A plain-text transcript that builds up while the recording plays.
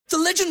The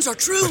legends are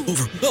true.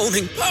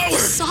 Overwhelming power!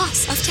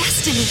 Sauce of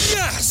destiny.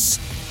 Yes!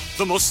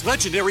 The most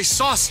legendary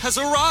sauce has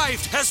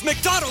arrived as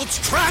McDonald's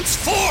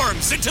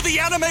transforms into the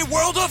anime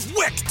world of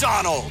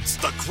WickDonald's.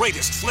 The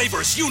greatest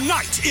flavors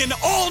unite in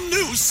all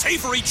new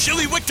savory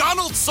chili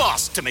McDonald's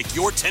sauce to make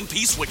your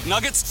 10-piece Wick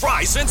Nuggets,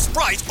 fries, and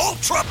Sprite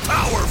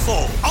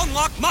ultra-powerful.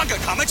 Unlock manga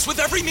comics with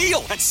every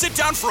meal and sit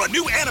down for a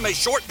new anime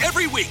short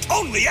every week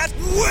only at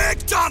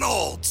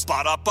WickDonald's.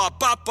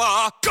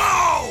 Ba-da-ba-ba-ba,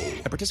 go!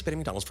 At participating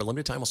McDonald's for a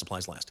limited time while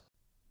supplies last.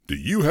 Do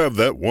you have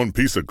that one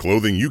piece of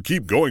clothing you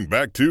keep going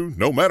back to,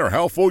 no matter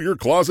how full your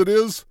closet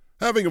is?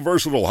 Having a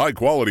versatile,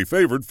 high-quality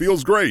favorite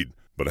feels great,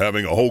 but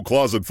having a whole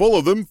closet full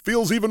of them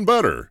feels even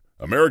better.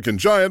 American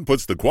Giant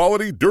puts the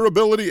quality,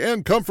 durability,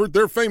 and comfort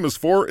they're famous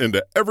for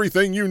into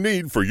everything you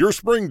need for your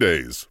spring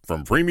days.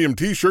 From premium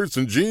t-shirts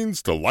and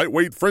jeans to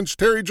lightweight French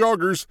terry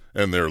joggers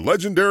and their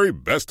legendary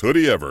best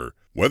hoodie ever.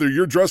 Whether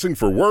you're dressing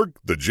for work,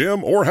 the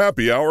gym, or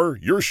happy hour,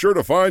 you're sure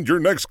to find your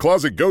next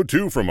closet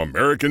go-to from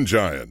American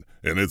Giant.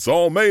 And it's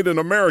all made in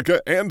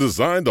America and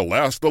designed to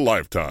last a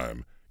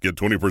lifetime. Get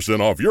 20%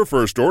 off your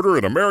first order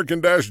at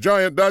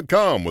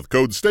American-Giant.com with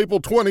code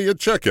STAPLE20 at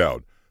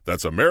checkout.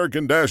 That's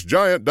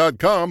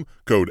American-Giant.com,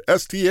 code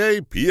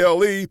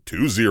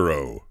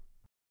STAPLE20.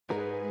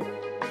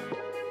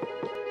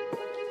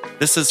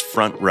 This is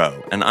Front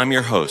Row, and I'm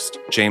your host,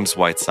 James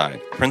Whiteside,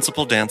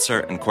 principal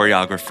dancer and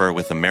choreographer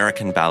with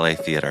American Ballet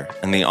Theatre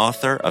and the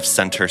author of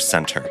Center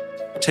Center.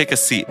 Take a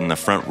seat in the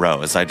front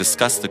row as I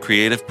discuss the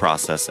creative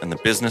process and the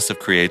business of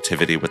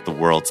creativity with the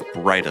world's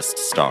brightest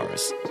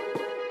stars.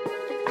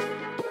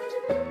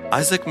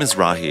 Isaac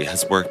Mizrahi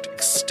has worked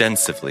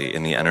extensively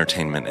in the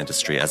entertainment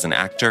industry as an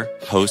actor,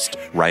 host,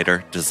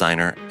 writer,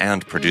 designer,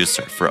 and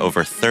producer for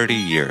over 30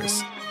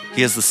 years.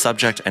 He is the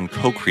subject and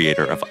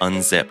co-creator of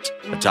Unzipped,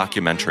 a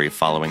documentary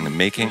following the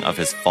making of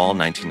his fall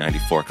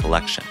 1994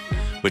 collection,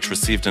 which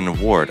received an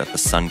award at the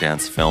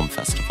Sundance Film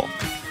Festival.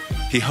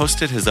 He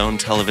hosted his own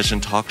television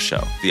talk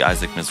show, The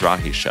Isaac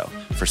Mizrahi Show,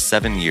 for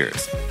 7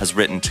 years, has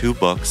written 2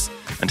 books,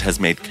 and has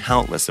made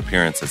countless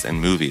appearances in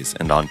movies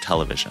and on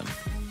television.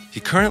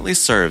 He currently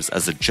serves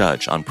as a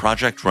judge on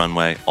Project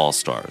Runway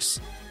All-Stars.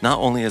 Not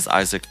only is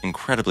Isaac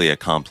incredibly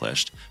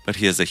accomplished, but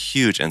he is a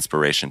huge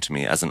inspiration to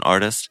me as an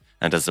artist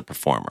and as a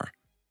performer.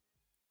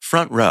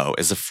 Front Row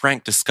is a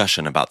frank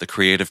discussion about the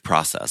creative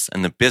process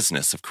and the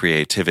business of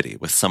creativity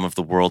with some of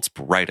the world's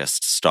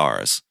brightest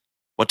stars.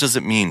 What does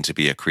it mean to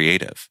be a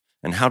creative?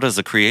 And how does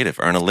a creative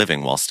earn a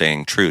living while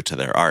staying true to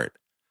their art?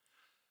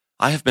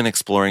 I have been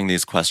exploring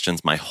these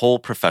questions my whole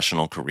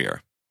professional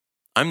career.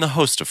 I'm the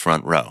host of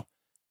Front Row.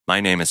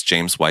 My name is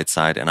James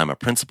Whiteside, and I'm a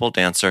principal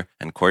dancer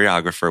and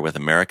choreographer with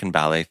American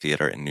Ballet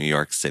Theatre in New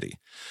York City,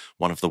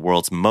 one of the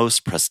world's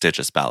most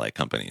prestigious ballet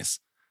companies.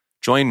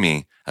 Join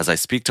me as I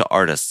speak to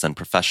artists and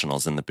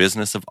professionals in the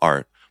business of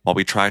art while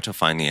we try to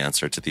find the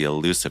answer to the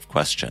elusive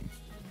question,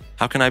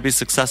 how can I be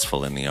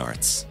successful in the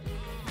arts?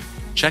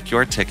 Check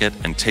your ticket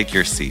and take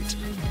your seat.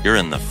 You're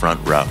in the front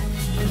row.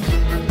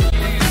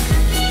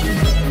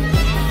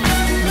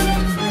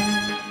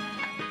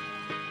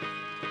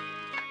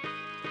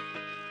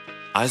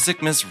 Isaac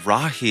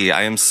Mizrahi,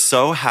 I am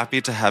so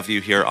happy to have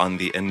you here on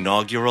the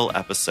inaugural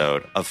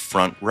episode of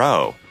Front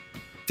Row.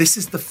 This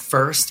is the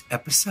first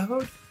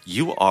episode?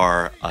 You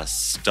are a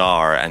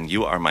star, and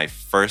you are my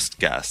first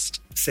guest.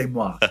 C'est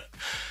moi.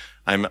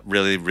 I'm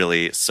really,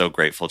 really so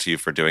grateful to you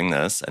for doing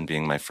this and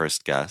being my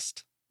first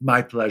guest.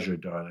 My pleasure,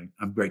 darling.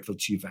 I'm grateful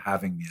to you for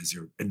having me as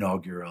your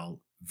inaugural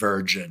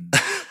virgin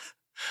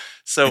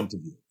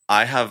interview.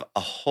 I have a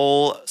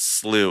whole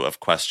slew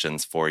of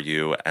questions for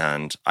you,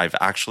 and I've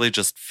actually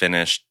just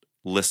finished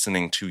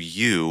listening to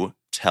you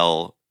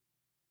tell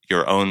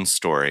your own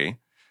story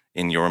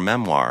in your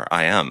memoir,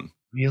 I Am.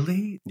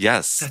 Really?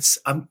 Yes.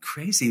 I'm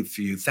crazy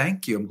for you.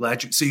 Thank you. I'm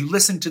glad you... So you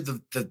listened to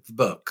the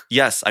book?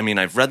 Yes. I mean,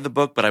 I've read the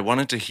book, but I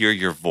wanted to hear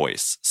your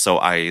voice. So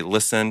I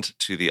listened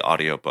to the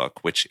audiobook,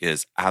 which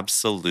is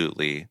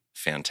absolutely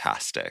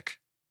fantastic.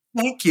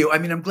 Thank you. I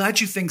mean, I'm glad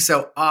you think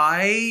so.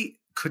 I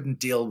couldn't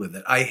deal with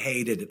it. I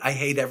hated it. I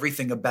hate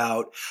everything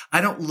about...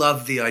 I don't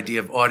love the idea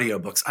of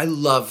audiobooks. I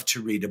love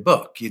to read a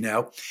book, you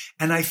know?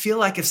 And I feel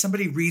like if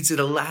somebody reads it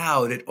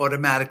aloud, it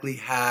automatically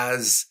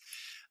has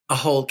a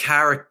whole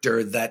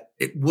character that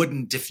it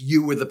wouldn't if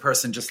you were the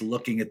person just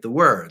looking at the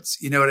words.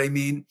 You know what I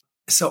mean?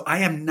 So I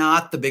am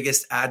not the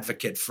biggest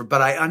advocate for,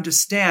 but I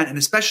understand. And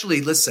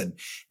especially, listen,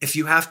 if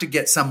you have to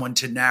get someone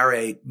to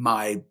narrate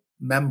my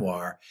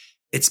memoir,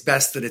 it's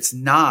best that it's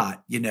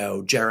not, you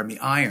know, Jeremy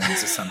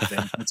Irons or something.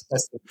 It's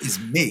best that it's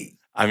me.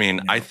 I mean,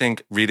 you know? I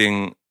think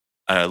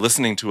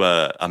listening to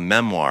a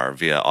memoir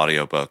via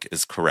audiobook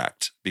is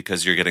correct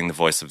because you're getting the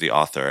voice of the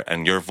author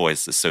and your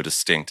voice is so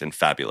distinct and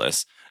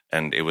fabulous.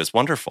 And it was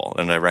wonderful.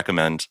 And I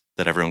recommend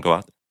that everyone go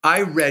out there.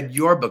 I read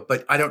your book,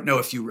 but I don't know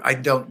if I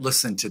don't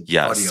listen to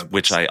audiobooks.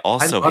 Which I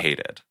also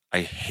hated. I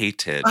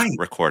hated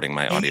recording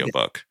my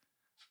audiobook.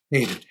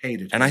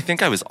 Hated. And I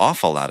think I was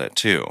awful at it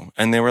too.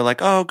 And they were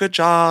like, oh, good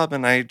job.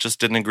 And I just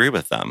didn't agree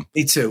with them.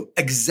 Me too.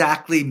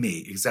 Exactly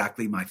me.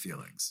 Exactly my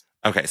feelings.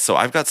 Okay, so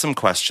I've got some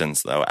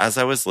questions, though. As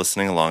I was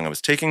listening along, I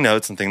was taking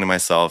notes and thinking to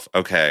myself,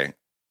 okay,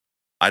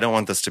 I don't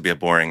want this to be a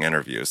boring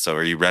interview. So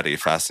are you ready?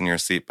 Fasten your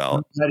seatbelt.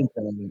 I'm ready,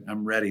 Brandon.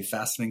 I'm ready.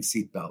 Fastening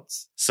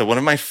seatbelts. So one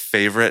of my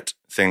favorite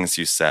things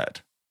you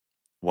said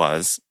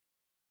was,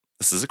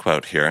 this is a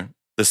quote here,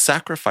 the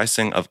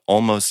sacrificing of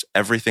almost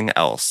everything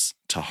else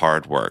to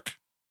hard work.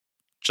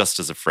 Just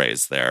as a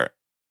phrase there.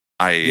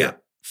 I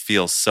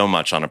feel so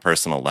much on a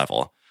personal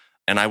level.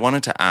 And I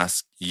wanted to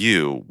ask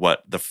you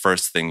what the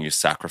first thing you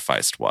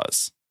sacrificed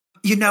was.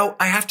 You know,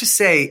 I have to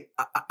say,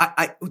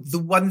 the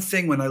one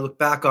thing when I look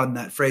back on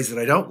that phrase that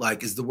I don't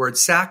like is the word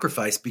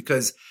sacrifice,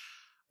 because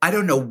I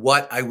don't know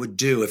what I would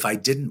do if I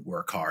didn't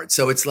work hard.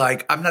 So it's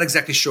like, I'm not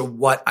exactly sure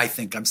what I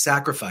think I'm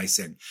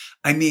sacrificing.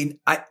 I mean,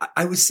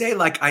 I would say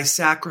like I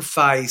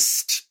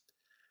sacrificed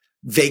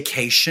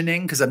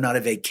vacationing because I'm not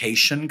a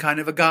vacation kind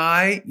of a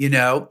guy. You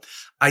know,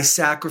 I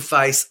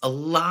sacrifice a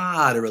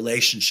lot of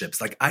relationships.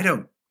 Like I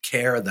don't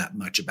care that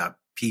much about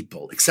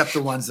people except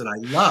the ones that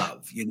I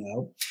love, you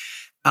know?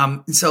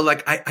 And so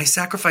like I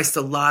sacrificed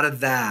a lot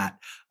of that.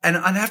 And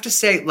I have to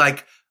say,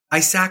 like, I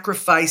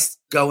sacrificed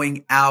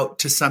going out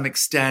to some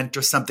extent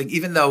or something,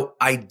 even though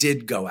I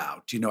did go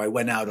out, you know, I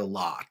went out a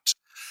lot,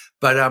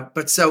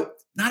 but so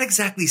not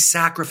exactly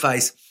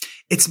sacrifice.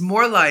 It's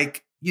more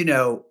like, you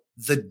know,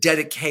 the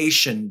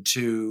dedication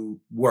to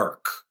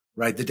work,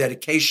 right? The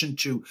dedication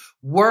to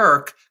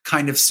work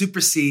kind of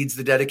supersedes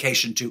the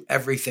dedication to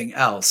everything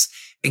else,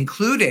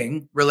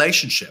 including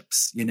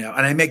relationships, you know,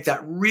 and I make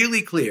that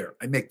really clear.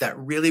 I make that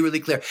really, really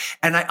clear.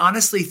 And I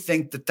honestly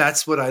think that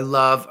that's what I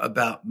love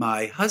about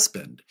my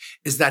husband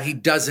is that he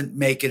doesn't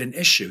make it an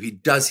issue.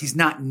 He's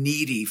not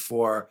needy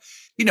for,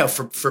 you know,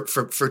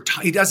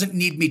 he doesn't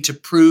need me to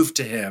prove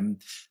to him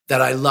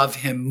that I love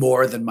him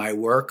more than my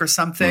work or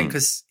something.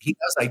 Cause he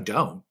knows I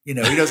don't, you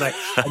know, he knows I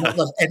don't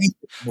love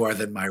anything more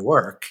than my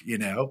work, you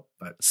know,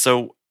 but.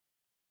 So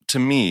to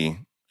me,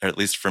 or at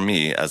least for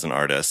me as an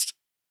artist,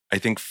 I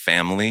think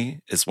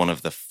family is one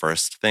of the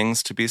first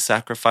things to be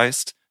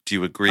sacrificed. Do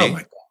you agree? Oh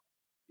my God.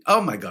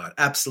 Oh my God.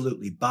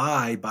 Absolutely.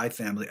 Bye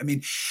family. I mean,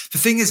 the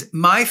thing is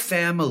my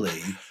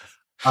family,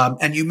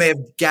 and you may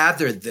have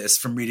gathered this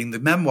from reading the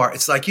memoir.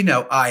 It's like, you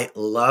know, I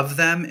love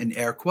them in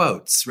air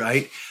quotes,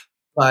 right?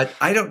 But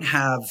I don't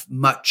have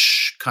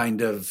much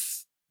kind of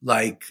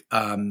like,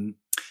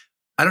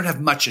 I don't have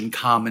much in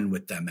common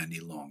with them any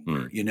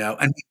longer, you know,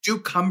 and we do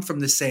come from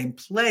the same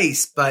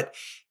place, but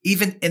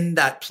even in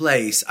that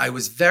place, I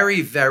was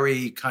very,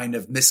 very kind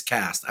of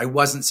miscast. I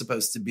wasn't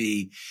supposed to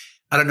be,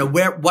 I don't know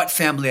what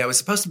family I was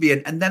supposed to be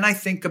in. And then I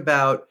think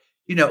about,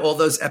 you know, all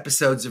those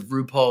episodes of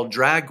RuPaul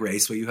Drag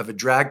Race where you have a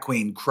drag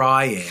queen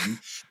crying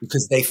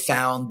because they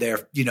found their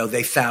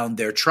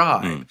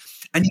tribe.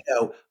 And, you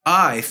know,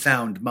 I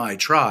found my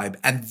tribe,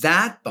 and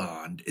that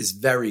bond is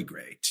very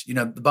great. You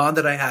know, the bond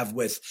that I have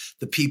with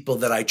the people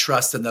that I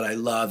trust and that I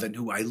love and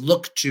who I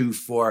look to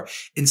for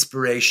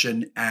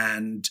inspiration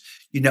and,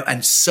 you know,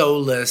 and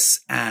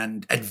solace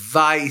and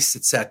advice,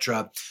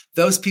 etc.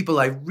 Those people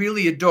I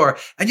really adore.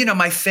 And, you know,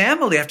 my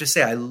family, I have to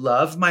say, I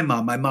love my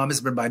mom. My mom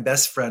has been my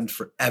best friend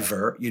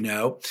forever. You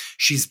know,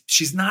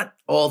 she's not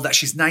all that.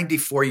 She's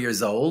 94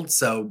 years old.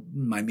 So,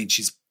 I mean,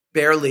 she's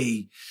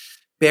barely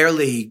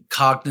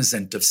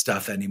cognizant of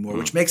stuff anymore,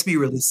 which makes me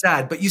really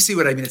sad. But you see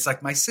what I mean? It's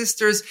like my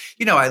sisters,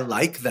 you know, I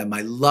like them.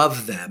 I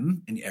love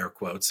them, in air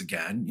quotes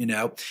again, you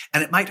know,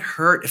 and it might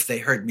hurt if they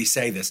heard me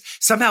say this.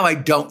 Somehow I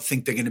don't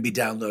think they're going to be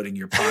downloading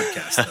your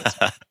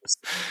podcast.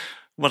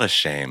 What a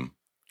shame.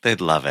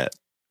 They'd love it.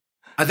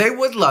 They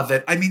would love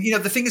it. I mean, you know,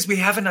 the thing is we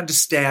have an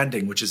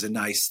understanding, which is a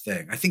nice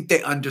thing. I think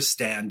they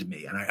understand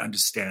me and I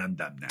understand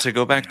them now. To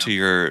go back to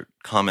your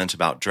comment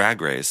about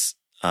Drag Race,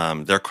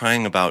 they're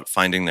crying about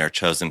finding their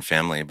chosen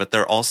family, but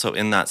they're also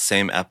in that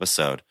same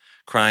episode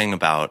crying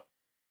about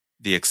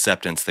the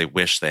acceptance they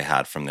wish they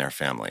had from their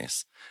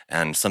families.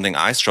 And something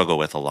I struggle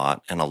with a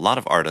lot, and a lot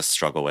of artists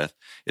struggle with,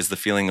 is the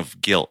feeling of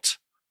guilt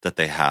that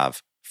they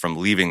have from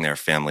leaving their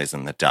families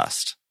in the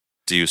dust.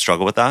 Do you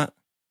struggle with that?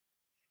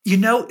 You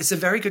know, it's a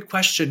very good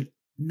question.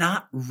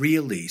 Not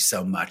really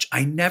so much.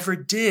 I never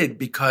did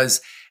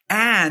because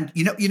and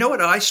you know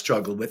what I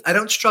struggle with? I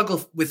don't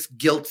struggle with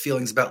guilt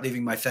feelings about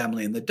leaving my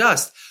family in the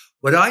dust.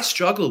 What I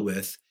struggle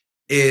with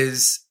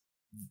is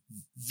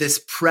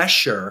this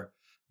pressure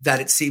that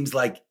it seems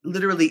like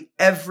literally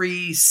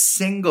every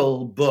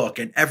single book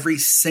and every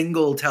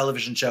single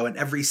television show and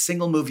every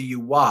single movie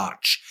you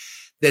watch,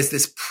 there's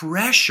this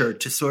pressure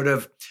to sort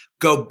of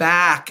go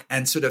back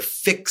and sort of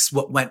fix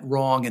what went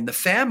wrong in the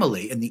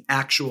family, in the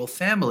actual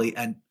family.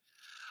 And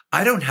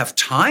I don't have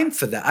time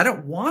for that. I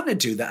don't want to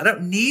do that. I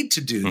don't need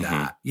to do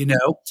that, you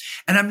know?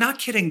 And I'm not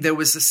kidding. There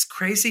was this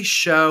crazy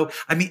show.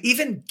 I mean,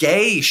 even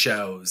gay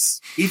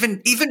shows,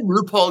 even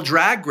RuPaul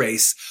Drag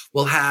Race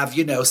will have,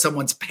 you know,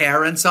 someone's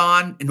parents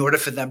on in order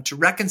for them to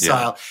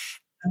reconcile.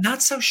 Yeah. I'm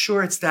not so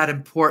sure it's that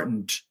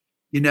important.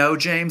 You know,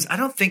 James, I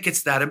don't think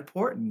it's that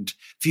important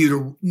for you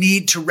to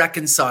need to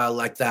reconcile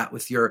like that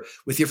with your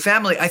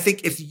family. I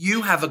think if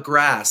you have a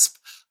grasp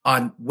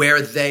on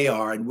where they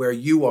are and where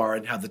you are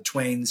and how the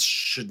twains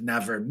should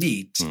never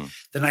meet,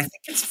 then I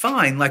think it's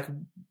fine. Like,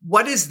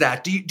 what is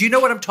that? Do you know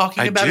what I'm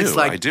talking about? It's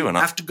like, I do. And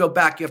you have to go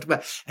back.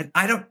 And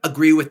I don't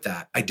agree with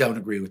that. I don't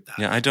agree with that.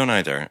 Yeah, I don't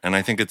either. And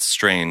I think it's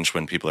strange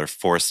when people are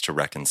forced to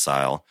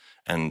reconcile.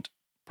 And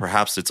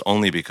perhaps it's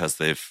only because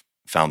they've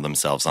found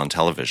themselves on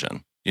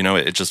television. You know,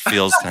 it just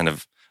feels kind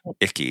of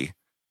icky.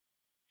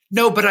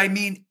 No, but I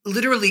mean,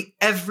 literally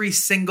every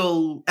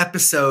single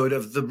episode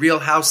of The Real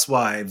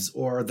Housewives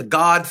or The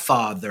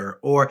Godfather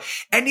or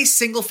any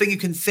single thing you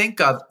can think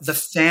of, the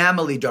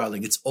family,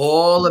 darling. It's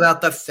all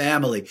about the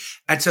family.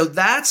 And so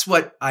that's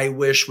what I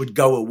wish would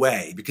go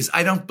away, because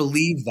I don't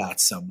believe that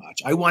so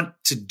much. I want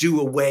to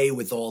do away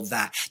with all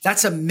that.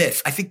 That's a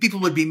myth. I think people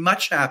would be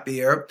much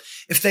happier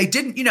if they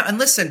didn't, and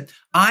listen,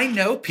 I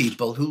know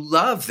people who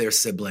love their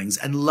siblings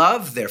and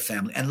love their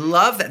family and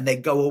love that, and they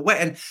go away.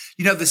 And,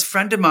 this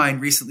friend of mine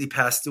recently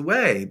passed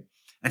away,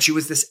 and she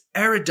was this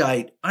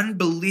erudite,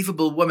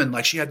 unbelievable woman.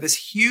 Like, she had this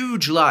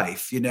huge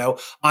life,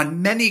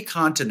 on many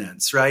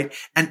continents, right?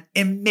 And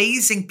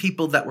amazing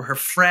people that were her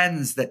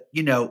friends that,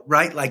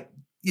 right? Like,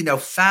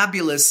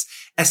 fabulous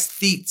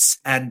aesthetes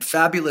and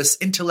fabulous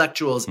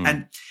intellectuals.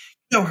 And,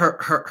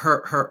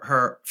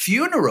 her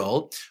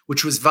funeral,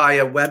 which was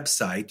via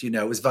website,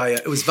 it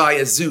was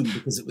via Zoom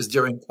because it was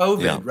during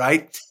COVID,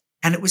 right?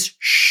 And it was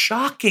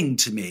shocking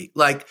to me.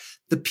 Like,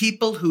 the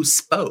people who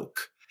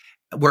spoke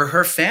were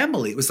her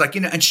family. It was like,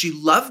 and she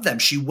loved them.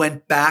 She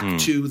went back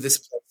to this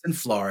place in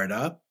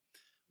Florida,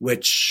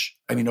 which,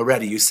 I mean,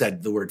 already you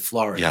said the word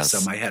Florida, so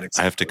my head explodes,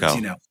 I have to go.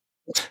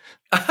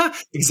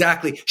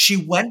 Exactly. She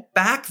went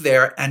back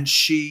there and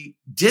she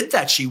did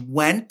that. She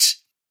went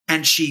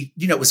and she,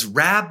 it was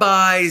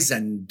rabbis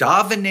and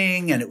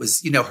davening, and it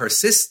was, her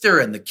sister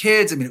and the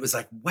kids. I mean, it was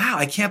like, wow,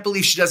 I can't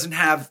believe she doesn't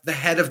have the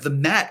head of the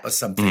Met or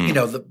something,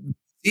 the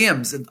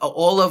museums and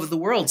all over the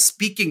world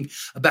speaking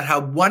about how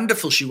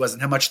wonderful she was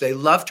and how much they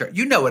loved her.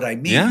 You know what I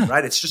mean,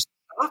 right? It's just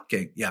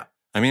shocking. Yeah.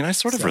 I mean, I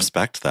sort of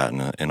respect that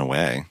in a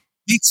way.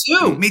 Me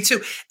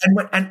too.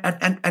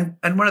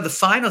 And one of the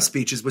final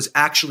speeches was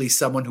actually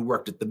someone who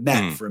worked at the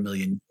Met for a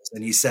million years.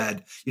 And he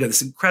said,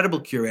 this incredible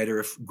curator,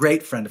 a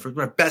great friend of hers,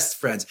 one of her best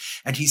friends.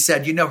 And he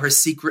said, her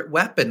secret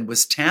weapon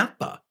was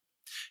Tampa.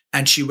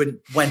 And she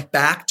went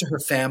back to her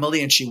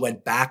family and she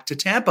went back to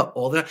Tampa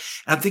all the time.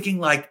 And I'm thinking,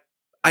 like,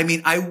 I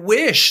mean, I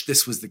wish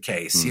this was the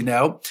case,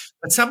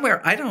 but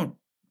somewhere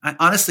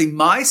honestly,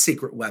 my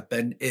secret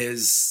weapon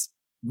is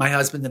my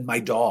husband and my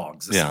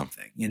dogs or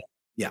something,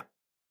 Yeah.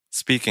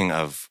 Speaking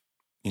of,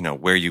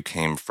 where you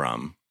came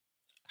from,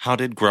 how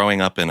did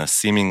growing up in a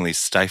seemingly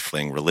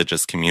stifling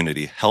religious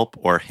community help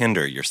or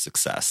hinder your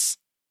success?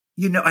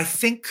 I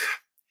think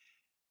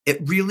it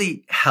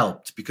really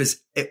helped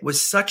because it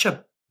was such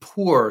a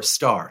poor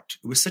start.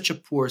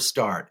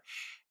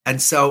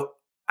 And so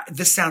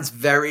this sounds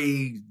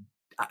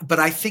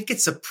but I think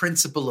it's a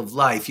principle of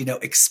life,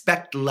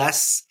 expect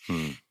less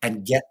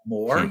and get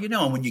more, and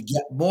when you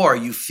get more,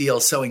 you feel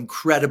so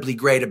incredibly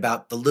great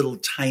about the little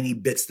tiny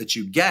bits that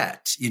you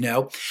get,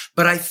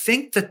 but I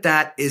think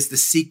that is the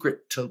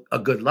secret to a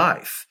good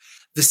life.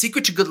 The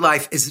secret to good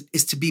life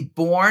is to be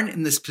born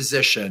in this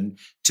position,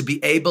 to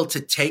be able to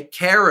take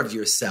care of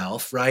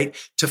yourself, right?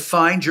 To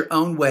find your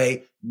own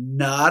way,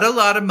 not a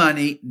lot of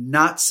money,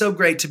 not so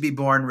great to be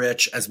born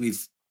rich, as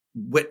we've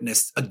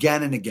witnessed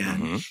again and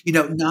again,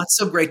 not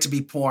so great to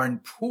be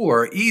born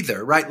poor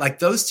either, right? Like,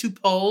 those two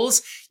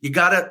poles, you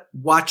got to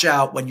watch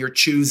out when you're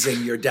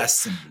choosing your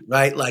destiny,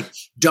 right? Like,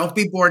 don't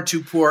be born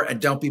too poor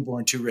and don't be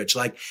born too rich.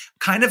 Like,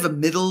 kind of a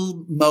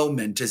middle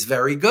moment is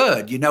very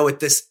good, with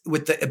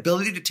the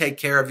ability to take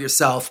care of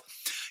yourself,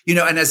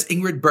 and as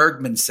Ingrid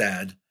Bergman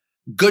said,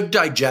 good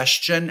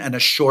digestion and a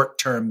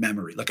short-term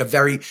memory, like a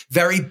very,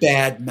 very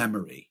bad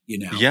memory,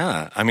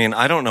 Yeah. I mean,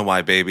 I don't know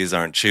why babies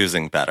aren't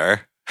choosing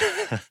better.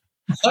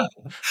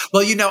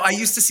 Well, I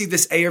used to see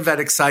this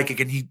Ayurvedic psychic,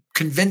 and he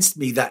convinced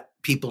me that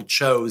people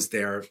chose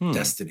their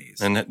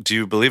destinies. And do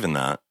you believe in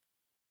that?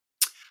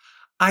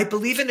 I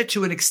believe in it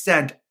to an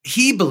extent.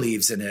 He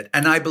believes in it,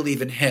 and I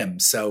believe in him.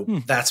 So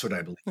that's what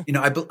I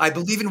believe. I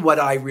believe in what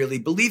I really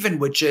believe in,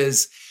 which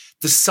is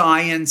the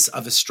science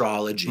of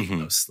astrology,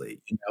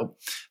 mostly, the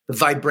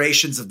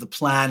vibrations of the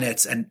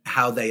planets and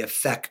how they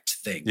affect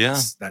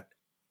things, that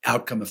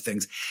outcome of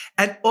things.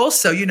 And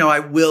also, I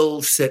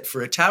will sit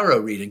for a tarot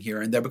reading here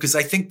and there, because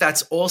I think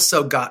that's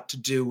also got to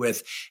do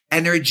with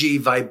energy,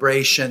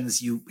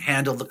 vibrations. You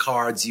handle the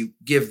cards, you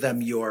give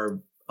them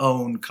your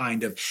own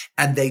kind of,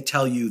 and they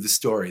tell you the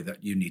story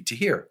that you need to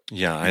hear.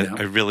 Yeah,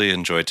 I really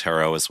enjoy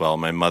tarot as well.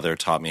 My mother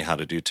taught me how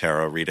to do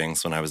tarot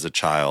readings when I was a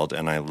child,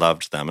 and I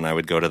loved them. And I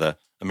would go to the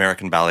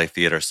American Ballet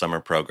Theater summer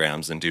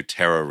programs and do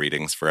tarot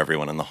readings for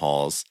everyone in the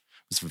halls.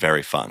 It was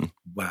very fun.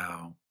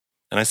 Wow.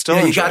 And I still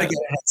enjoy it. You got to get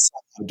ahead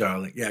somehow,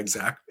 darling. Yeah,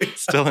 exactly.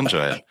 Still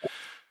enjoy it.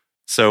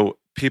 So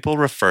people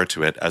refer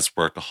to it as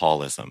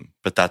workaholism,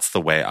 but that's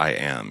the way I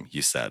am,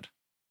 you said.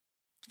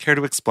 Care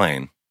to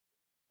explain?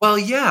 Well,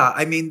 yeah.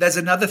 I mean, there's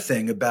another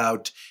thing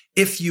about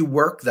if you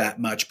work that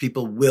much,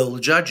 people will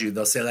judge you.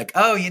 They'll say like,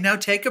 oh,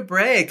 take a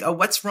break. Oh,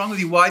 what's wrong with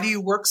you? Why do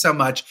you work so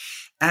much?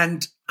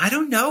 And I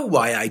don't know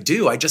why I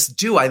do. I just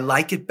do. I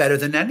like it better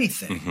than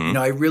anything. Mm-hmm.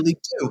 I really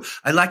do.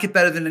 I like it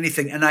better than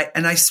anything. And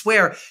I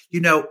swear,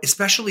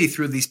 especially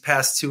through these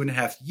past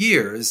 2.5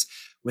 years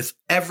with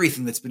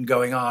everything that's been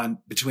going on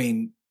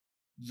between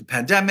the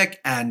pandemic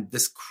and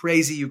this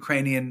crazy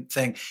Ukrainian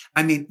thing,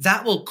 I mean,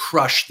 that will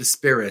crush the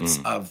spirits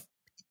of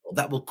people.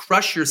 That will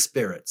crush your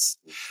spirits.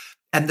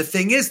 And the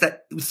thing is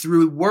that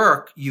through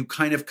work, you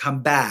kind of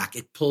come back.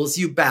 It pulls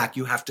you back.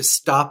 You have to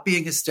stop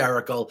being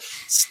hysterical,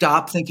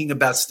 stop thinking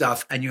about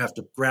stuff, and you have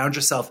to ground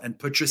yourself and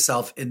put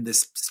yourself in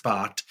this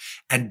spot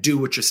and do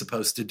what you're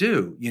supposed to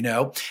do,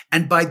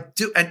 And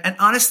and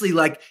honestly,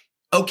 like,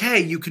 okay,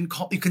 you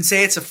can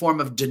say it's a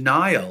form of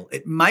denial.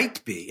 It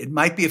might be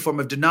a form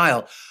of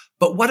denial,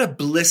 but what a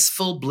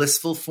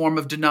blissful form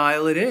of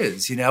denial it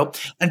is,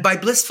 And by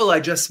blissful,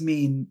 I just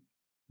mean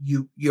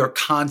you're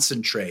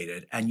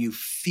concentrated and you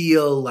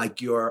feel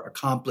like you're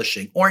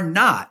accomplishing, or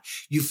not.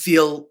 You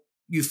feel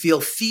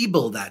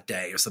feeble that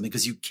day or something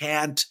because you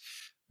can't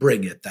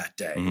bring it that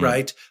day,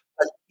 right?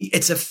 But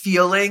it's a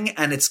feeling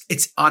and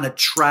it's on a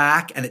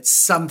track and it's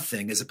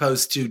something as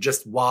opposed to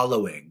just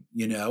wallowing,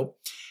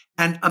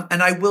 And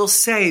I will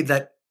say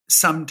that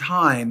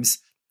sometimes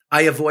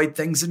I avoid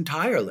things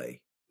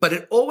entirely, but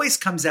it always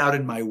comes out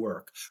in my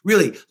work.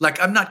 Really, like,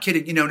 I'm not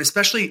kidding, and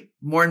especially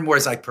more and more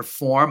as I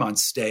perform on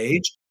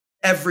stage,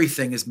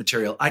 everything is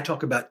material. I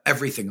talk about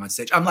everything on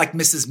stage. I'm like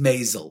Mrs.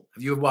 Maisel.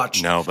 Have you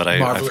watched? No, but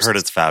I've heard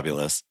it's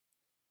fabulous.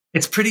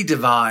 It's pretty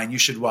divine. You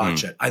should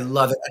watch it. I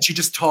love it. And she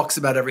just talks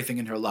about everything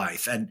in her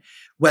life. And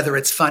whether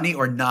it's funny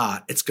or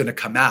not, it's going to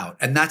come out.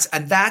 And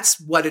that's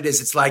what it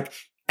is. It's like,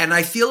 and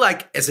I feel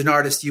like as an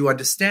artist, you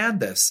understand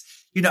this.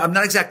 I'm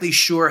not exactly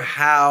sure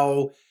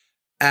how,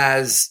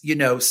 as,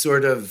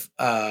 sort of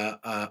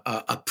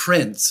a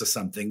prince or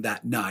something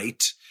that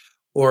night,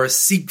 or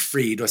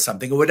Siegfried or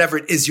something, or whatever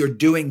it is you're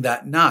doing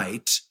that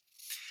night,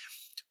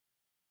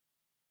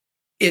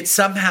 it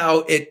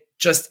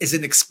just is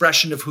an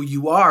expression of who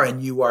you are,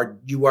 and you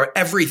are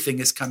everything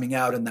is coming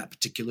out in that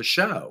particular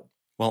show.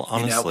 Well,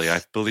 honestly,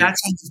 I believe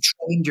that's how you've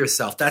trained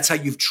yourself. That's how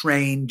you've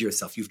trained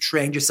yourself. You've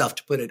trained yourself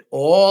to put it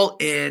all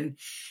in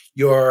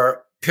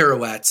your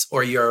pirouettes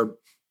or your,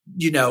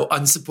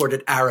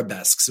 unsupported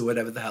arabesques or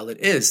whatever the hell it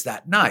is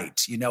that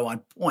night, on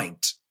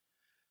point.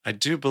 I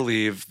do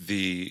believe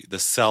the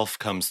self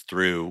comes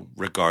through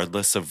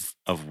regardless of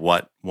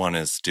what one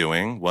is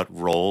doing, what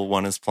role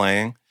one is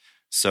playing.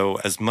 So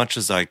as much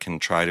as I can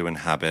try to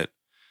inhabit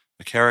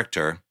a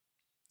character,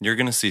 you're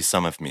going to see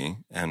some of me,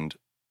 and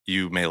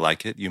you may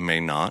like it, you may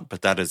not,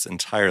 but that is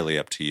entirely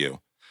up to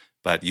you.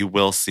 But you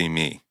will see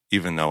me,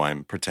 even though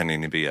I'm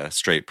pretending to be a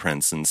straight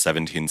prince in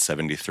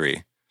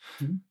 1773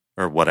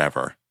 or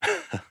whatever.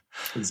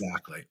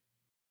 Exactly.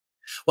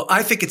 Well,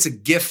 I think it's a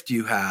gift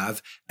you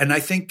have, and I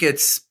think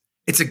it's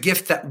a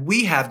gift that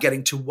we have,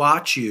 getting to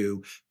watch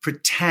you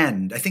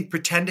pretend. I think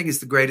pretending is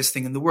the greatest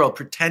thing in the world,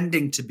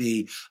 pretending to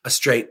be a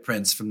straight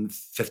prince from the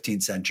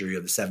 15th century or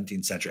the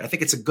 17th century. I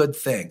think it's a good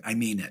thing. I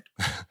mean it.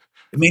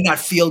 It may not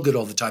feel good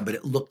all the time, but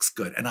it looks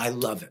good, and I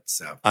love it.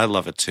 So I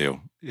love it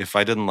too. If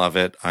I didn't love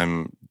it, I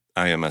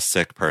am a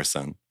sick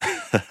person.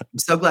 I'm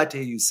so glad to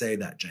hear you say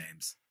that,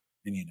 James.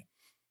 I mean it.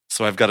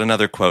 So I've got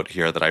another quote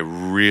here that I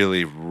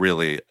really,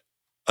 really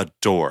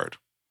adored.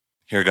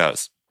 Here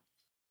goes.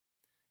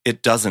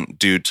 It doesn't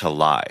do to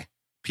lie.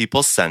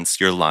 People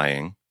sense you're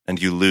lying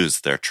and you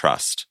lose their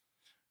trust.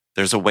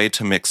 There's a way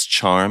to mix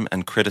charm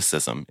and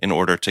criticism in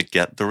order to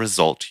get the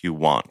result you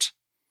want.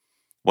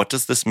 What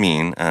does this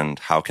mean and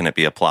how can it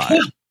be applied?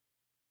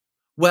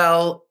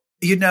 Well,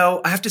 I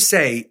have to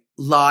say,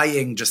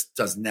 lying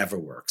just never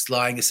works.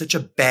 Lying is such a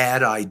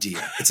bad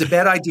idea. It's a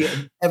bad idea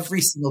in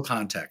every single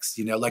context,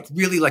 like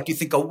really, like you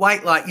think a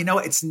white lie,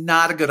 it's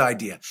not a good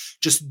idea.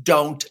 Just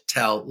don't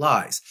tell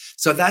lies.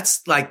 So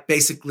that's like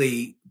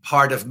basically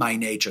part of my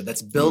nature.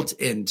 That's built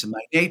into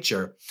my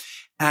nature.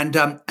 And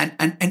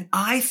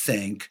I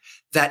think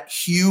that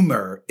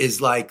humor is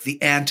like the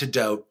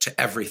antidote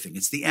to everything.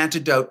 It's the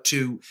antidote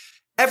to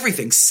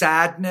everything,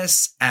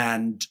 sadness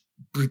and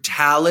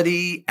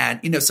brutality.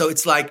 And, so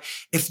it's like,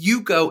 if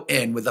you go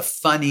in with a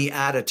funny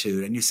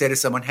attitude and you say to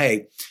someone,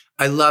 hey,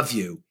 I love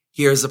you,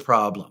 here's a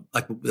problem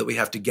like that we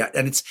have to get.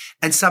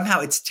 And somehow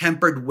it's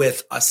tempered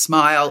with a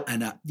smile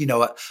and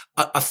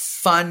a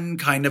fun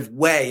kind of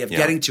way of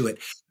getting to it.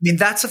 I mean,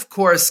 that's of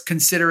course,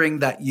 considering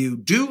that you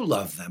do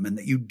love them and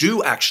that you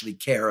do actually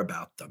care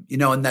about them,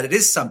 and that it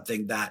is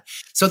something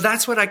so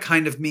that's what I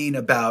kind of mean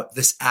about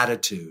this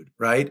attitude,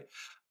 right?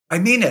 I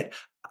mean it.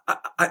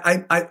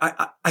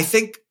 I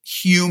think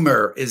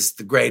humor is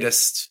the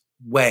greatest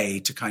way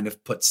to kind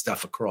of put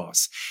stuff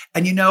across.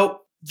 And,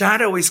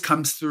 that always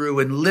comes through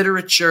in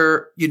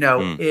literature,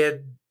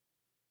 in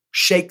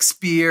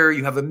Shakespeare.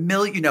 You have a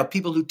million,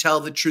 people who tell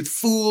the truth,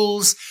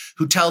 fools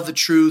who tell the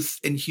truth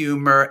in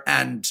humor,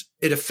 and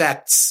it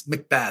affects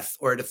Macbeth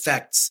or it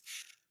affects,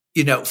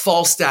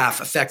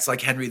 Falstaff effects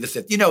like Henry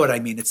V. You know what I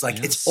mean? It's like,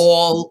 Yes. It's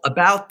all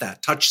about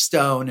that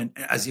Touchstone and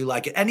As You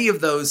Like It. Any of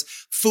those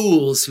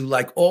fools who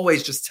like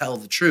always just tell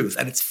the truth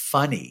and it's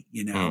funny,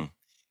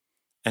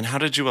 And how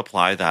did you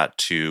apply that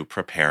to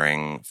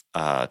preparing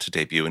to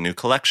debut a new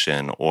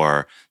collection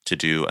or to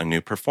do a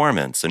new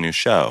performance, a new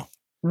show?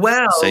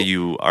 Well, say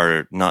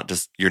you're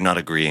not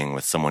agreeing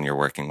with someone you're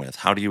working with.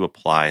 How do you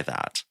apply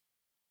that?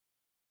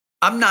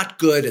 I'm not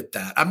good at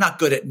that. I'm not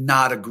good at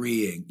not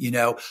agreeing.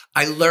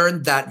 I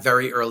learned that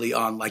very early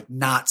on, like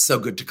not so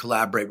good to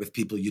collaborate with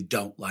people you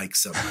don't like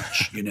so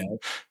much,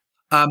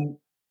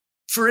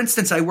 For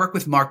instance, I work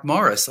with Mark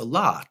Morris a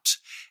lot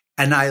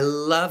and I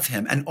love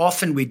him. And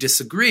often we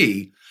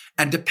disagree.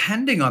 And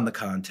depending on the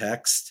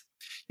context,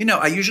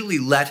 I usually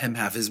let him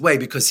have his way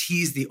because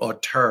he's the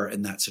auteur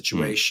in that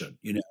situation,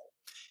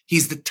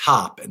 He's the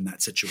top in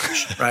that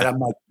situation, right? I'm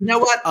like, you know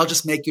what? I'll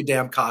just make your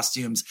damn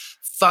costumes.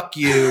 Fuck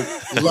you.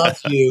 Love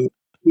you.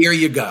 Here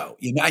you go.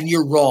 And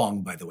you're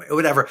wrong, by the way, or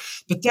whatever.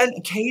 But then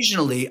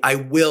occasionally I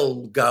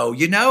will go,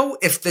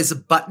 if there's a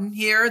button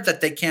here that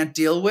they can't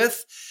deal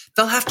with,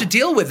 they'll have to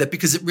deal with it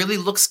because it really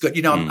looks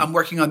good. I'm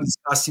working on these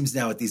costumes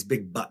now with these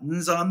big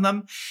buttons on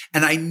them.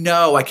 And I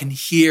know I can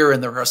hear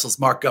in the rehearsals,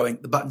 Mark going,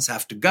 the buttons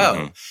have to go.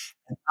 Mm-hmm.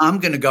 I'm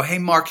going to go, hey,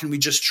 Mark, can we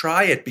just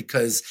try it?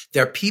 Because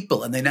they're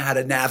people and they know how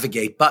to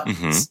navigate buttons.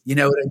 Mm-hmm. You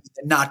know what I mean?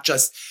 They're not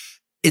just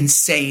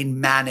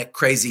insane, manic,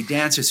 crazy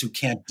dancers who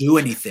can't do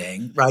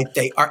anything, right?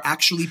 They are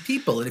actually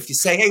people. And if you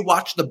say, hey,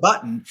 watch the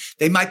button,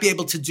 they might be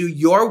able to do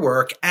your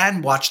work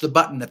and watch the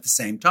button at the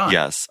same time.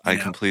 Yes, I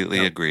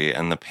completely agree.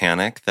 And the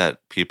panic that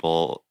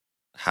people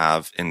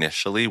have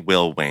initially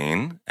will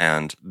wane,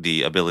 and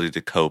the ability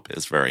to cope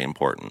is very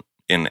important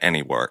in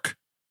any work.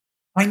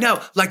 I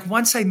know. Like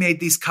once I made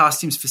these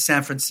costumes for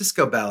San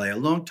Francisco Ballet a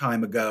long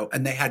time ago,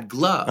 and they had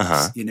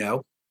gloves,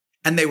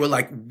 and they were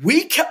like,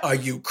 are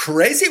you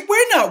crazy?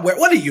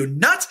 What are you,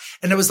 nuts?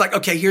 And it was like,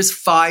 okay, here's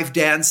 5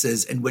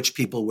 dances in which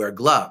people wear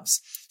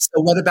gloves.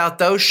 So what about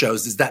those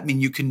shows? Does that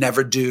mean you can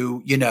never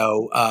do,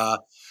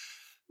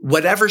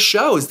 whatever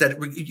shows that,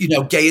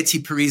 Gaiety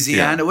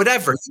Parisienne or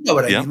whatever, you know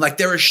what I mean? Like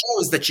there are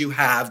shows that you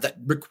have that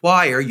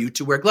require you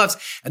to wear gloves.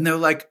 And they're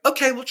like,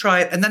 okay, we'll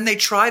try it. And then they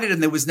tried it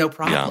and there was no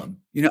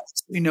problem,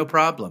 no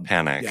problem.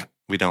 Panic. Yeah.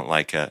 We don't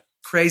like it.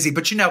 Crazy.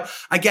 But,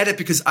 I get it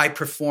because I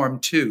perform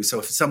too. So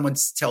if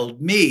someone's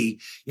told me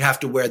you have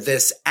to wear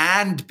this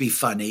and be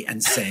funny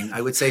and sing,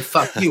 I would say,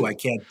 fuck you. I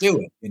can't do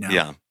it,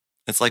 Yeah.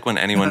 It's like when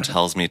anyone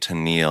tells me to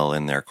kneel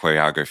in their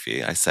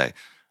choreography, I say,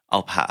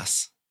 I'll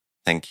pass.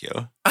 Thank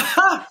you.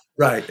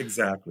 Right.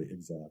 Exactly.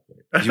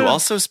 You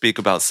also speak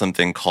about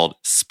something called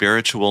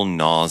spiritual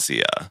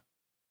nausea.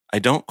 I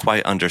don't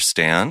quite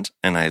understand,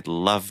 and I'd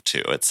love to.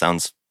 It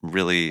sounds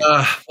really...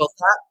 well,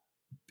 that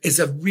is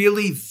a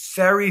really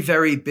very,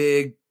 very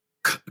big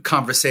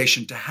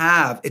conversation to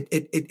have.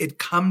 It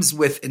comes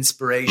with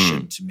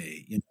inspiration to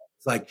me.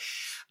 It's like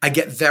I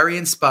get very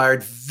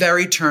inspired,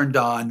 very turned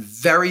on,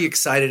 very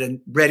excited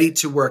and ready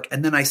to work.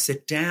 And then I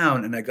sit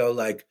down and I go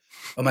like,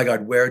 oh my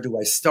God, where do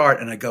I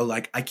start? And I go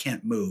like, I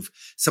can't move.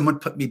 Someone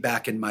put me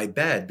back in my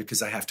bed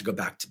because I have to go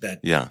back to bed.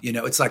 Yeah.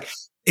 It's like,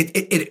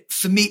 it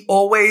for me,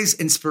 always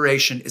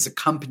inspiration is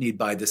accompanied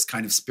by this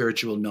kind of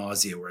spiritual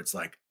nausea where it's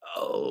like,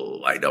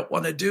 oh, I don't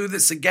want to do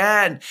this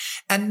again.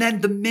 And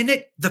then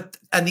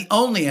the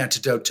only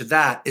antidote to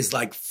that is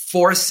like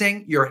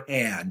forcing your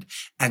hand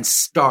and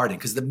starting.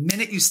 Because the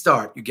minute you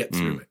start, you get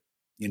through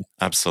it.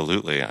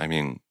 Absolutely. I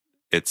mean,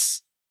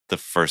 the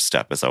first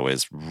step is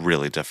always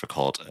really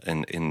difficult.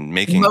 And in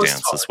making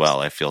dance as well,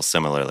 I feel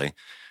similarly,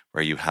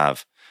 where you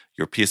have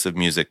your piece of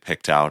music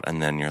picked out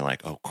and then you're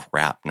like, oh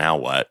crap, now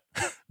what?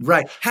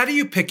 Right. How do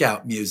you pick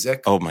out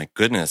music? Oh my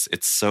goodness.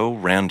 It's so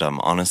random,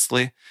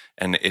 honestly.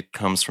 And it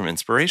comes from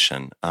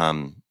inspiration.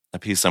 A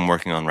piece I'm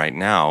working on right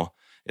now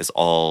is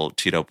all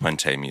Tito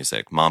Puente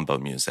music, mambo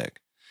music.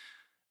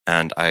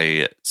 And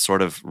I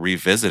sort of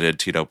revisited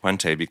Tito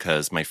Puente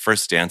because my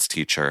first dance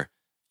teacher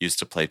used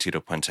to play Tito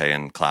Puente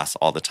in class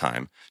all the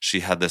time.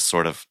 She had this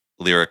sort of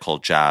lyrical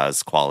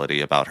jazz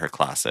quality about her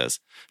classes.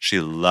 She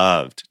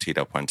loved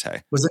Tito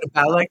Puente. Was it a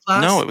ballet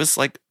class? No, it was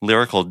like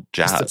lyrical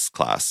jazz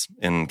class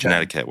in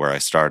Connecticut where I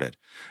started.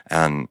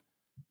 And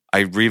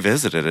I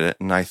revisited it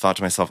and I thought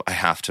to myself, I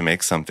have to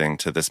make something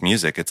to this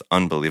music. It's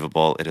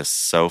unbelievable. It is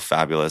so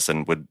fabulous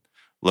and would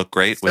look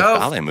great with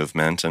ballet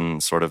movement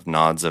and sort of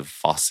nods of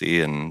Fosse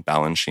and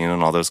Balanchine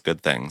and all those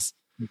good things.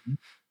 Mm-hmm.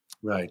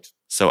 Right.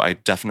 So I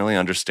definitely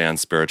understand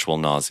spiritual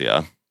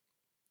nausea.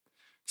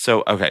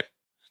 So, okay.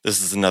 This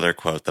is another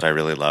quote that I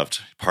really loved.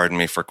 Pardon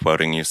me for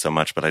quoting you so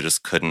much, but I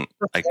just couldn't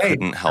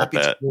help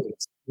it.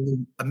 It's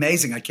really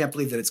amazing. I can't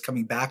believe that it's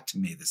coming back to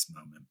me this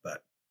moment,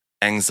 but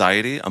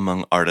anxiety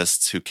among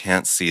artists who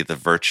can't see the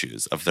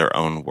virtues of their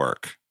own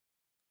work.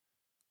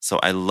 So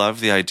I love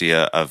the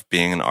idea of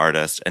being an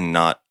artist and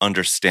not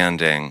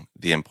understanding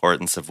the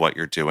importance of what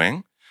you're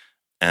doing.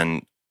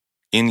 And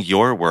in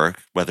your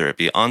work, whether it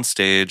be on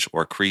stage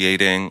or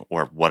creating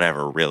or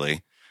whatever,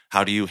 really,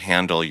 how do you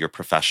handle your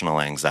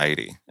professional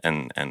anxiety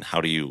and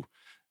how do you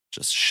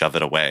just shove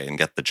it away and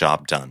get the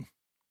job done?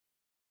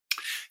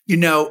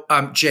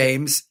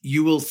 James,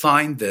 you will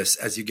find this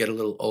as you get a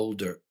little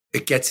older.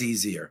 It gets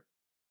easier.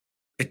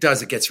 It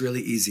does. It gets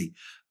really easy.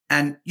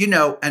 And,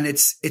 and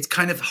it's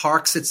kind of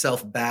harks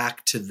itself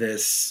back to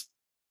this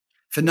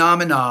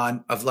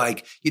phenomenon of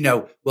like,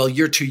 well,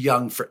 you're too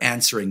young for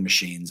answering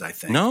machines, I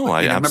think. No, but,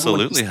 I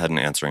absolutely had an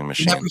answering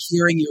machine. Remember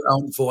hearing your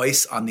own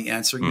voice on the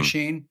answering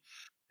machine?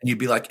 And you'd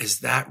be like, is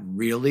that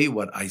really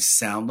what I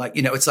sound like?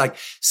 It's like,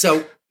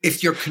 so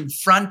if you're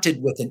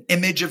confronted with an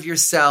image of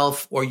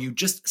yourself, or you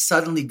just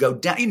suddenly go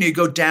down, you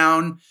go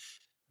down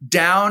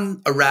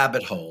a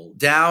rabbit hole,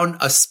 down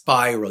a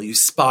spiral, you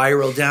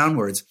spiral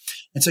downwards.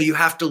 And so you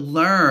have to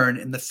learn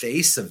in the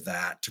face of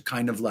that to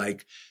kind of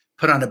like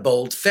put on a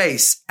bold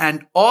face.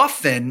 And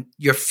often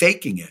you're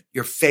faking it.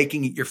 You're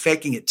faking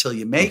it till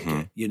you make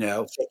it,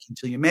 faking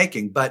till you're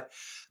making. But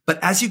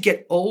as you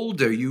get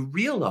older, you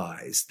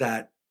realize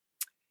that,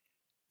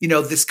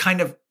 this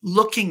kind of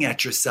looking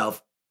at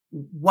yourself,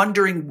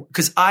 wondering,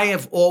 because I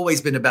have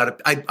always been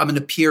I'm an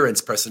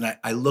appearance person.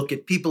 I look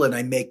at people and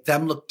I make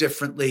them look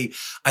differently.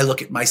 I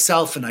look at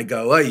myself and I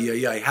go,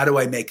 oh, how do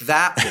I make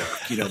that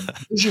work,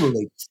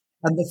 visually?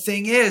 And the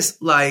thing is,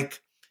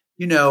 like,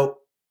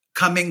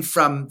 coming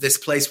from this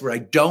place where I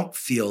don't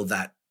feel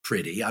that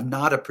pretty, I'm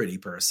not a pretty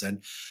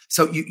person.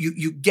 So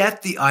you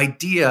get the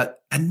idea.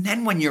 And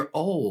then when you're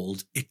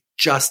old, it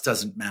just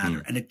doesn't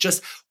matter. And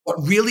what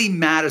really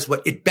matters,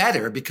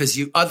 because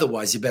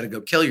otherwise you better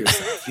go kill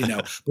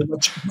yourself,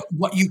 but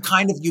what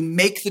you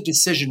make the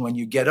decision when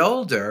you get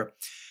older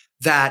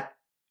that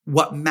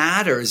what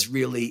matters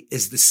really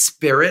is the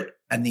spirit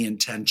and the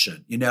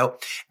intention,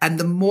 and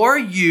the more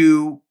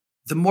you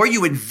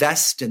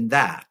invest in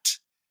that,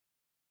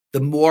 the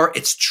more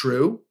it's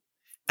true.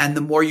 And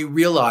the more you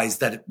realize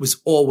that it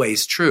was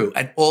always true.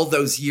 And all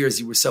those years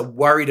you were so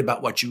worried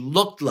about what you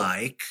looked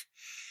like,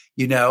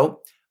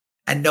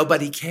 and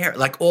nobody cared.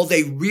 Like all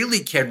they really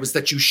cared was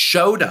that you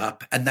showed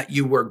up and that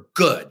you were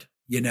good,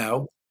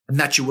 and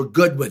that you were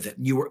good with it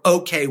and you were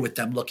okay with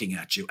them looking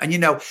at you. And,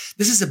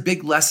 this is a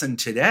big lesson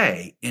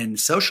today in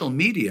social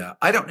media.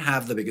 I don't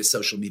have the biggest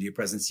social media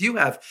presence. You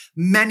have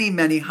many,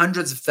 many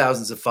hundreds of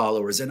thousands of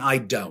followers and I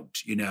don't,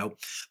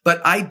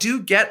 but I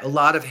do get a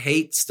lot of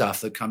hate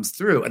stuff that comes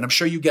through. And I'm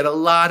sure you get a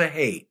lot of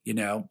hate,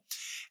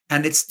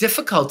 and it's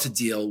difficult to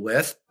deal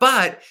with.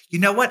 But you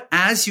know what?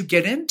 As you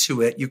get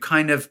into it, you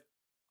kind of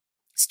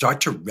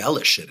start to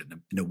relish it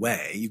in a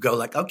way. You go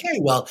like, okay,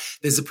 well,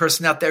 there's a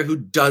person out there who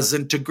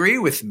doesn't agree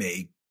with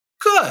me.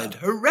 Good.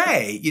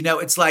 Hooray.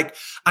 It's like,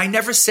 I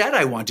never said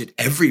I wanted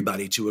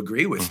everybody to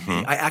agree with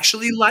me. I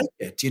actually like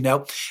it,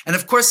 and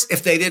of course,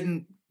 if they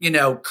didn't,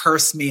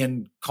 curse me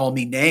and call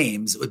me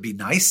names, it would be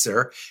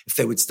nicer if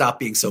they would stop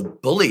being so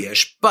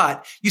bullyish.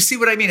 But you see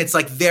what I mean? It's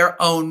like their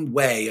own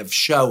way of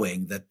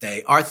showing that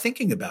they are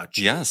thinking about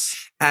you.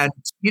 Yes. And,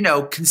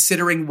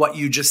 considering what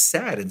you just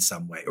said in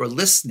some way or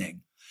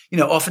listening.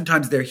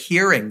 Oftentimes they're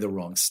hearing the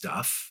wrong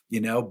stuff,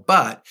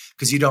 but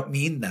because you don't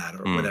mean that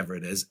or whatever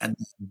it is. And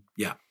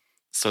yeah.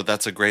 So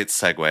that's a great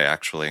segue,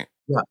 actually.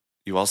 Yeah.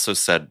 You also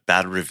said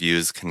bad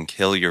reviews can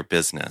kill your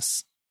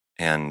business.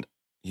 And,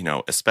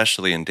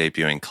 especially in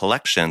debuting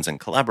collections and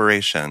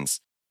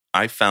collaborations,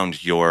 I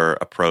found your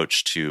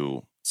approach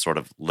to sort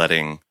of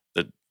letting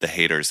the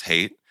haters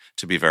hate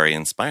to be very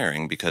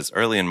inspiring, because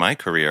early in my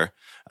career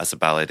as a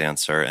ballet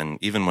dancer, and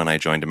even when I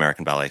joined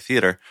American Ballet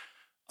Theater,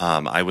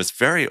 I was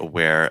very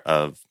aware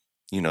of,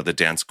 the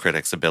dance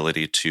critics'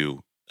 ability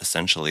to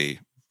essentially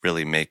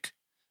really make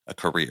a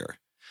career.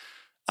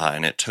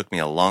 And it took me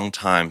a long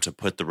time to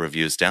put the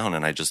reviews down,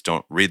 and I just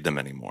don't read them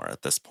anymore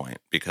at this point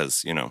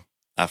because,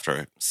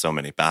 after so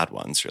many bad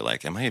ones, you're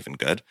like, am I even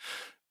good?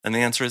 And the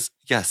answer is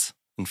yes.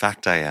 In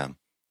fact, I am.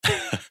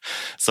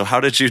 So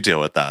how did you deal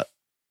with that?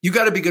 You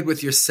got to be good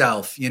with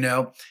yourself,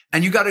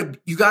 and you got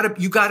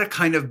to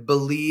kind of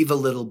believe a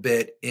little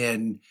bit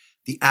in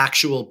the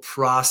actual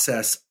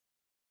process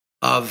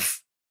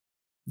of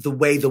the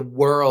way the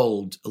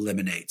world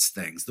eliminates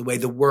things, the way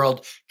the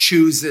world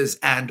chooses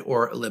and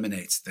or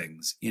eliminates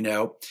things,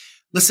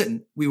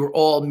 Listen, we were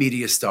all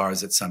media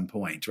stars at some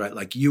point, right?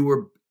 Like you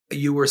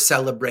were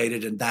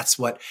celebrated and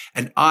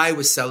and I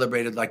was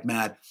celebrated like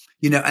mad,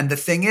 and the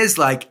thing is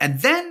like,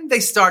 and then they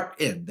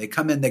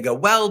come in, they go,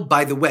 well,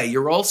 by the way,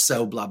 you're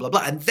also blah, blah,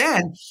 blah. And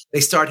then they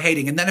start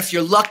hating. And then if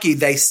you're lucky,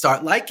 they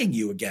start liking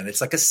you again.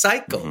 It's like a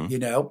cycle,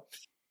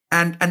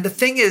 And the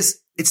thing is,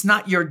 it's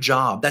not your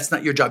job. That's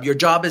not your job. Your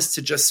job is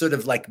to just sort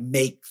of like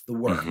make the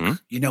work,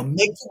 make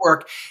the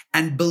work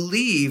and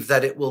believe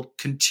that it will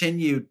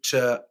continue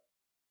to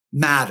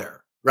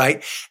matter,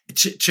 right?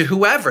 To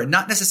whoever,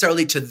 not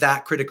necessarily to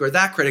that critic,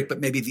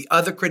 but maybe the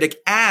other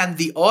critic and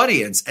the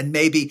audience. And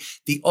maybe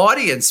the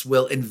audience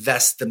will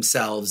invest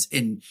themselves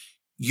in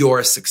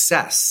your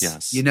success.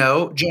 Yes.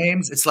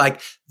 James, it's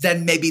like,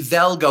 then maybe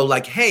they'll go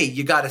like, hey,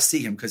 you got to see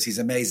him because he's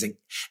amazing.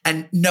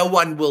 And no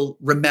one will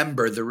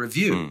remember the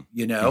review,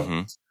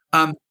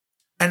 And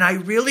I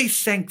really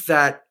think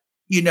that,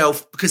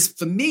 because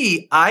for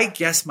me, I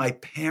guess my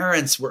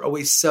parents were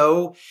always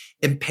so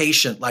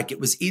impatient. Like it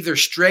was either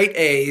straight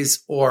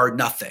A's or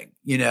nothing,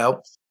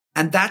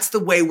 And that's the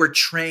way we're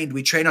trained.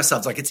 We train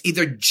ourselves. Like it's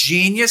either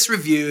genius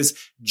reviews,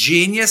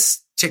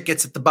 genius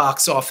tickets at the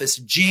box office,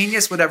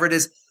 genius, whatever it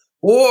is,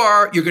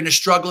 or you're going to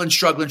struggle and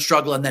struggle and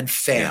struggle and then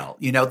fail.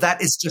 You know,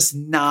 that is just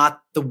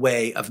not the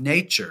way of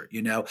nature.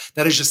 You know,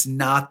 that is just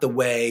not the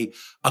way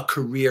a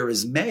career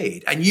is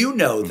made. And you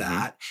know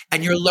that,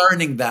 and you're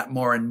learning that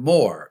more and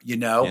more, you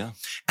know,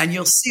 and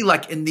you'll see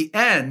like in the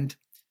end,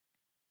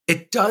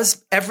 it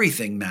does,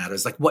 everything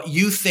matters. Like what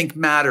you think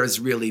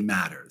matters really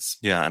matters.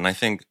 Yeah. And I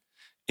think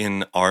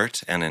in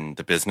art and in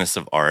the business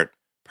of art,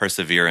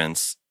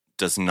 perseverance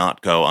does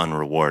not go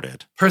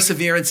unrewarded.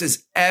 Perseverance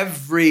is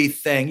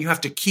everything. You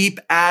have to keep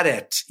at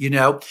it, you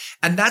know?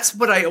 And that's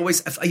what I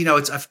always, you know,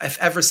 if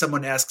ever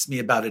someone asks me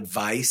about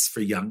advice for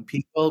young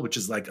people, which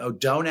is like, oh,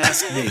 don't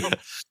ask me.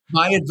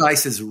 My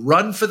advice is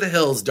run for the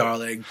hills,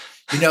 darling.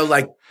 You know,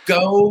 like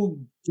go,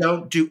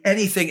 don't do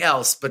anything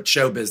else but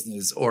show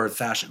business or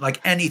fashion, like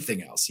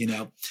anything else, you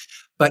know?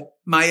 But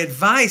my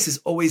advice is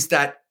always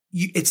that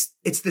it's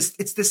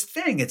this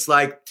thing. It's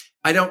like,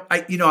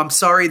 I'm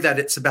sorry that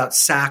it's about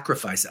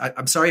sacrifice.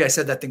 I'm sorry I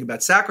said that thing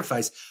about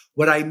sacrifice.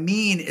 What I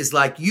mean is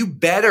like, you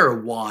better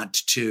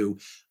want to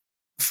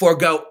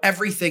forego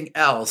everything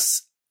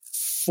else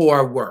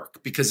for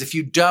work, because if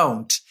you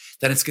don't,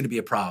 then it's going to be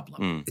a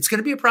problem. It's going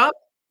to be a problem,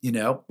 you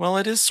know? Well,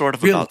 it is sort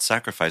of about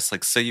sacrifice.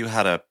 Like say you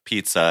had a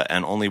pizza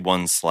and only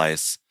one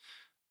slice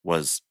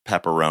was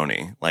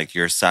pepperoni. Like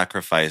you're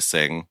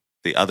sacrificing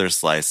the other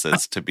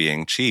slices to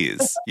being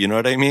cheese. You know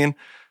what I mean?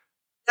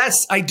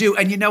 Yes, I do.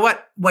 And you know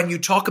what? When you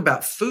talk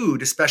about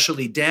food,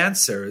 especially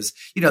dancers,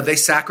 you know, they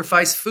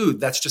sacrifice food.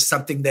 That's just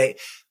something they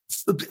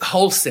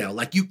wholesale,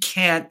 like you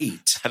can't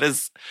eat. That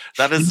is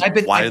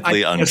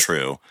widely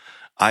untrue.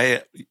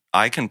 I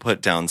can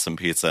put down some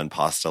pizza and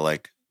pasta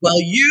like. Well,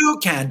 you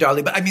can,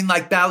 darling. But I mean,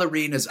 like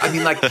ballerinas. I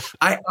mean, like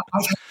I've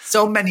had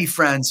so many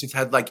friends who've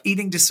had like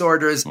eating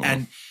disorders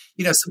and,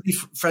 you know, so many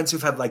friends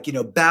who've had like, you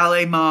know,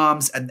 ballet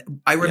moms.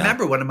 And I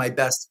remember one of my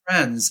best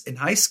friends in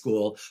high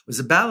school was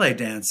a ballet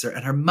dancer,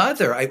 and her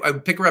mother, I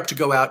would pick her up to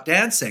go out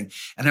dancing,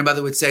 and her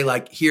mother would say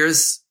like,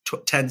 here's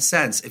 10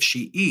 cents. If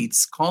she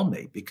eats, call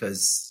me,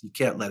 because you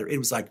can't let her. It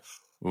was like,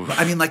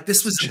 I mean, like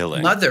this was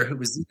chilling. A mother who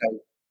was, you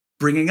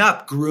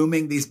know,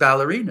 grooming these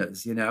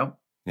ballerinas, you know?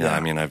 Yeah.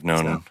 I mean, I've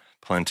known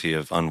plenty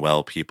of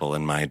unwell people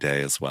in my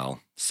day as well.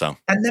 So,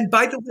 and then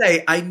by the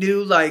way, I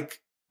knew like,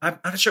 I'm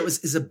not sure it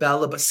was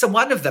Isabella, but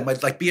one of them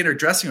would like be in her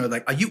dressing room,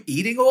 like, are you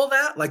eating all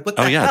that? Like, what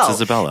the hell? Oh, yeah, it's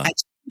Isabella.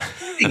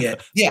 Eating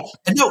it. Yeah.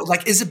 And no,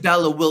 like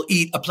Isabella will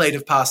eat a plate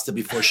of pasta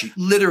before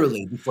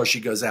she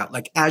goes out.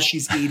 Like as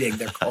she's eating,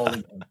 they're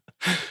calling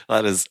her.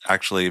 That is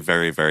actually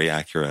very, very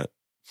accurate.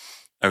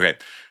 Okay.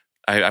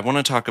 I want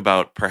to talk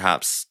about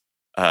perhaps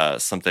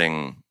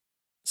something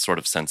sort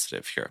of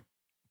sensitive here.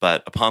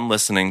 But upon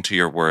listening to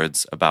your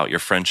words about your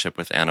friendship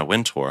with Anna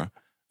Wintour,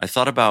 I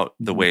thought about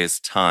the ways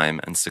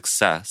time and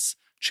success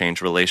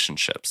change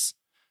relationships.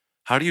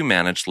 How do you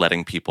manage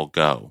letting people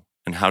go?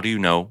 And how do you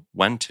know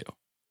when to?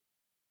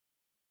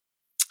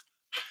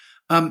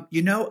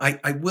 You know,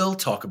 I will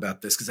talk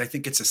about this because I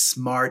think it's a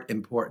smart,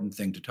 important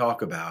thing to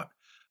talk about.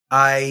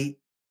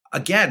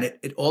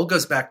 It all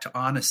goes back to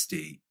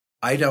honesty.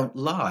 I don't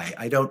lie.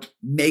 I don't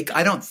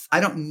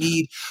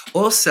need,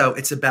 also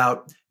it's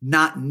about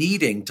not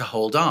needing to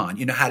hold on.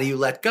 You know, how do you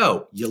let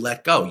go? You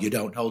let go. You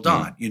don't hold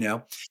on, you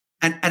know?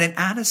 And in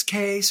Anna's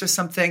case or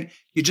something,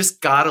 you just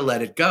gotta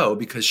let it go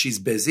because she's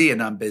busy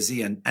and I'm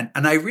busy. And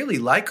I really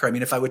like her. I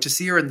mean, if I were to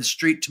see her in the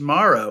street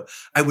tomorrow,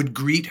 I would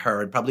greet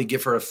her and probably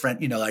give her a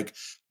friend, you know, like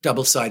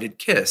double-sided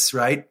kiss,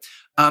 right?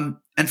 And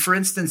for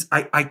instance,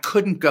 I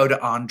couldn't go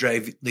to Andre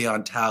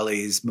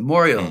Leontali's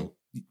memorial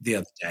the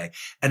other day.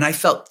 And I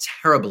felt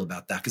terrible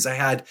about that because I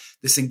had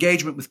this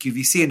engagement with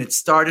QVC and it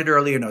started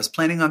earlier and I was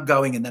planning on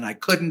going and then I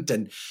couldn't.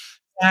 And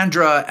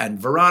Sandra and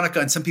Veronica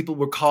and some people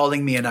were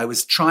calling me and I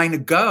was trying to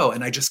go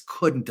and I just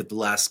couldn't at the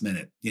last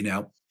minute, you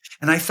know?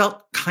 And I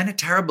felt kind of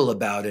terrible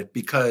about it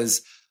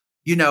because,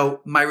 you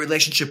know, my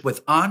relationship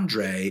with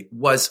Andre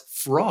was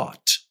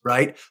fraught,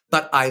 right?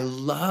 But I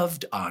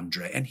loved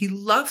Andre and he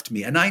loved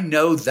me and I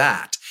know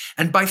that.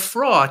 And by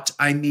fraught,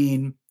 I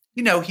mean,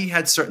 you know, he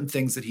had certain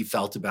things that he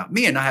felt about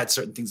me and I had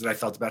certain things that I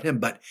felt about him.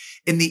 But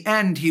in the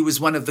end, he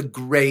was one of the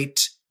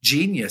great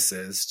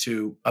geniuses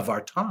of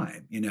our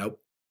time, you know?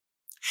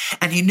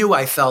 And he knew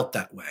I felt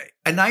that way.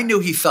 And I knew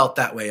he felt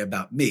that way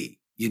about me,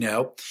 you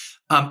know?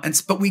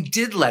 But we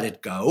did let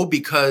it go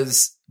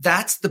because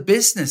that's the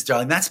business,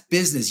 darling. That's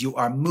business. You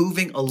are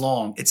moving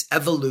along. It's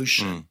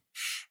evolution.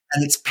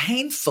 And it's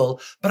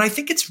painful, but I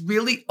think it's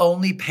really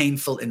only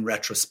painful in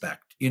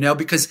retrospect, you know,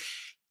 because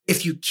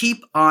if you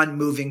keep on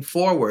moving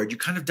forward, you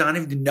kind of don't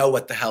even know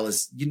what the hell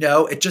is, you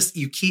know,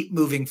 you keep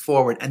moving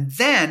forward. And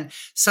then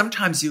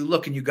sometimes you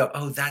look and you go,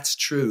 oh, that's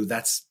true.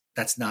 That's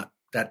not,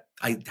 that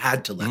I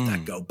had to let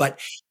that go. But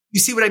you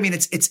see what I mean?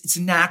 It's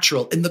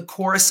natural in the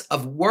course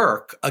of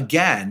work.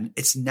 Again,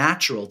 it's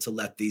natural to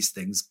let these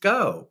things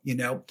go. You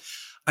know,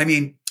 I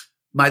mean,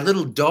 my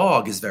little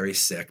dog is very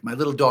sick. My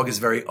little dog is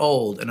very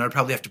old, and I'd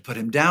probably have to put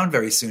him down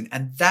very soon.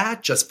 And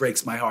that just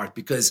breaks my heart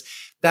because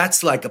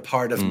that's like a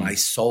part of my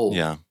soul.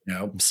 Yeah. You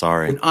know, I'm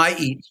sorry. When I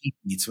eat, he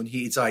eats. When he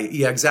eats, I eat.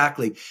 Yeah,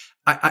 exactly.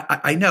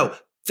 I know.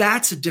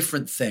 That's a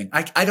different thing.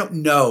 I don't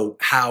know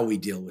how we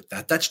deal with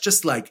that. That's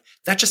just like,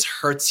 that just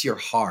hurts your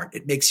heart.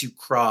 It makes you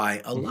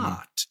cry a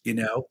lot, you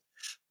know?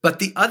 But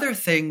the other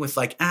thing with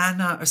like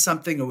Anna or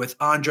something, or with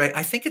Andre,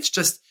 I think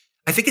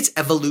it's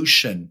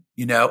evolution,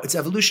 you know, it's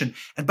evolution.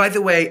 And by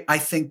the way, I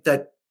think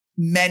that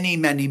many,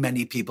 many,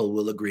 many people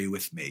will agree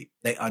with me.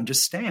 They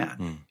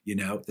understand, you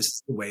know, this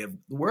is the way of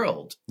the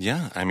world.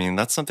 Yeah. I mean,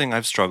 that's something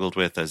I've struggled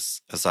with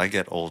as I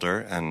get older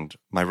and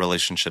my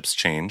relationships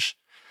change.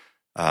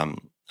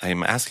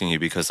 I'm asking you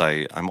because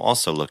I'm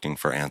also looking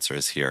for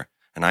answers here,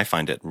 and I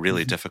find it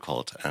really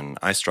difficult, and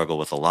I struggle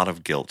with a lot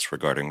of guilt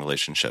regarding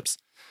relationships,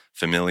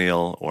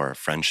 familial or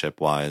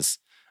friendship-wise.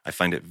 I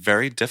find it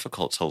very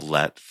difficult to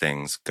let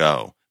things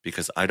go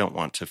because I don't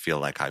want to feel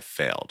like I've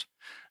failed.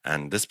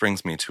 And this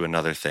brings me to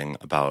another thing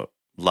about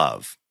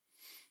love.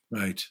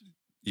 Right.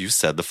 You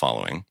said the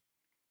following: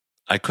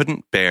 I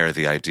couldn't bear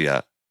the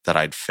idea that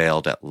I'd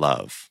failed at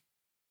love.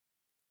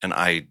 And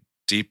I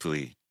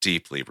deeply,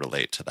 deeply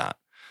relate to that.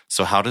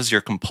 So how does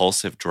your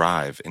compulsive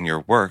drive in your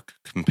work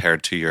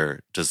compared to your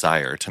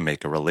desire to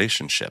make a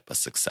relationship a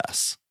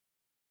success?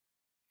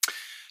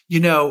 You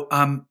know,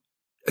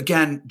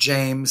 again,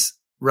 James,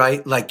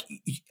 right? Like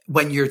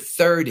when you're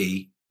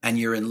 30 and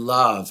you're in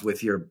love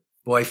with your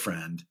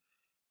boyfriend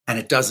and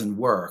it doesn't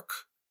work,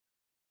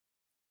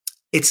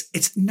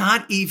 it's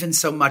not even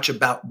so much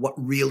about what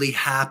really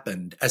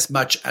happened as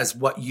much as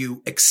what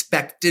you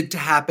expected to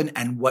happen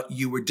and what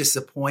you were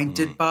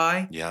disappointed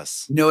by.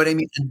 Yes. You know what I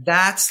mean? And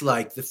that's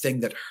like the thing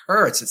that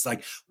hurts. It's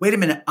like, wait a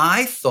minute,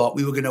 I thought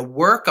we were going to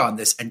work on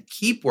this and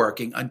keep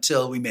working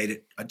until we made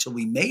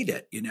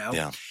it, you know?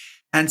 Yeah.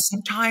 And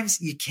sometimes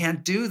you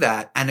can't do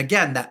that. And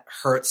again, that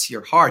hurts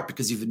your heart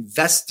because you've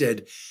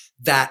invested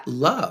that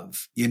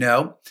love, you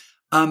know?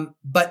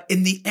 But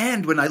in the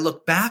end, when I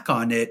look back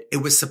on it, it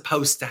was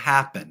supposed to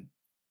happen.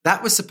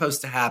 That was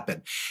supposed to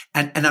happen.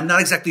 And I'm not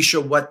exactly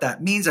sure what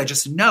that means. I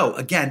just know,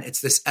 again,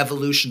 it's this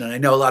evolution. And I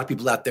know a lot of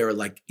people out there are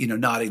like, you know,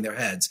 nodding their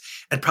heads,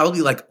 and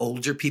probably like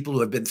older people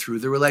who have been through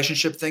the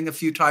relationship thing a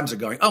few times are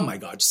going, oh my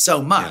God,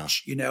 so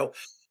much, you know?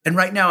 And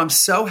right now I'm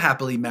so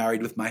happily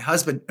married with my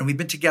husband, and we've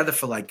been together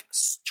for like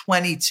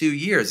 22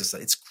 years.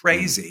 It's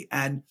crazy.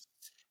 And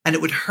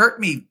it would hurt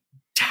me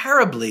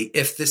terribly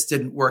if this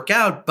didn't work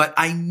out, but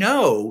I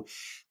know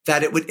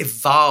that it would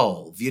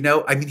evolve, you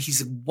know? I mean,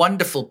 he's a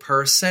wonderful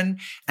person.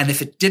 And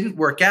if it didn't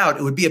work out,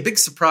 it would be a big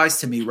surprise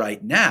to me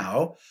right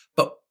now.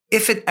 But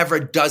if it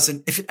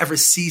ever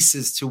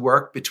ceases to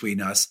work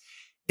between us,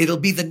 it'll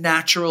be the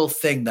natural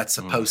thing that's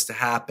supposed to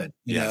happen,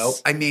 you know?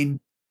 I mean,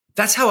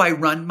 that's how I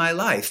run my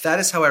life. That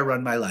is how I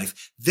run my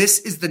life. This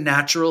is the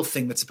natural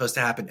thing that's supposed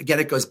to happen. Again,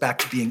 it goes back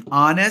to being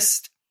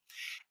honest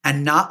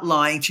and not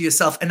lying to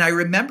yourself. And I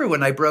remember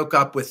when I broke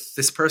up with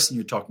this person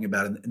you're talking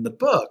about in the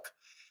book,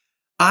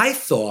 I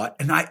thought,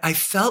 and I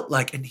felt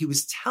like, and he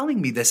was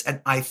telling me this,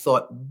 and I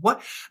thought,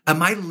 what,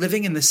 am I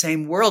living in the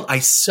same world? I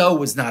so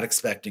was not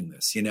expecting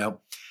this, you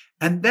know?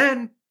 And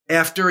then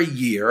after a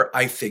year,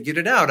 I figured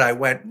it out. I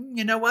went,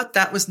 you know what?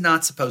 That was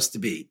not supposed to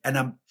be. And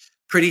I'm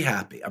pretty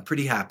happy. I'm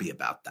pretty happy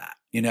about that,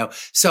 you know?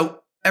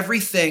 So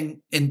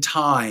everything in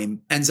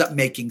time ends up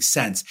making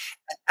sense.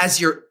 As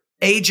you're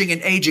aging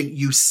and aging,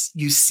 you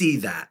see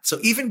that. So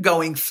even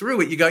going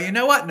through it, you go, you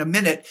know what? In a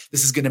minute,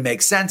 this is going to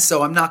make sense.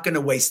 So I'm not going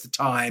to waste the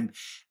time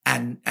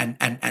and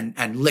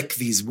lick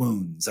these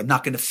wounds. I'm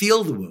not going to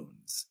feel the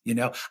wounds. You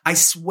know, I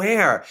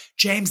swear,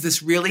 James,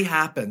 this really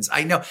happens.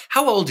 I know.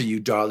 How old are you,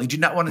 darling? Do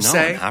you not want to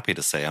say? No, I'm happy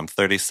to say I'm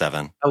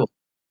 37. Oh,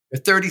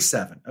 you're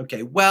 37.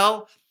 Okay.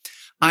 Well,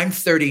 I'm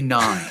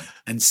 39.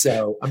 And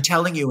so I'm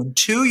telling you, in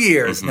 2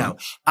 years now,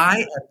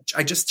 I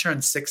just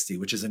turned 60,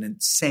 which is an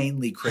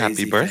insanely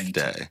crazy Happy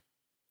birthday.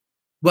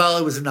 Well,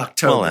 it was in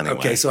October. Well, anyway.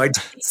 Okay. So I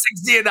turned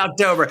 60 in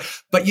October,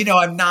 but you know,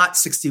 I'm not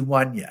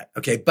 61 yet.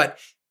 Okay. But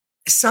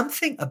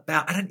something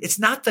about, it's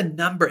not the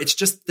number. It's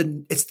just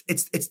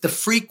it's the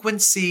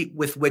frequency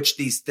with which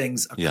these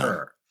things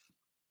occur.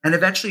 Yeah. And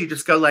eventually you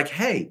just go like,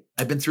 hey,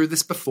 I've been through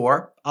this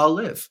before. I'll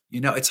live. You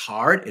know, it's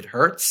hard. It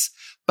hurts,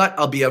 but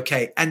I'll be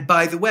okay. And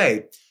by the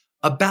way,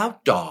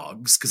 about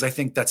dogs, because I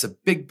think that's a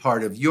big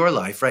part of your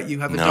life, right? You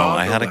have a dog? No,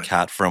 I had a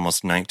cat for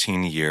almost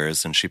 19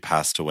 years and she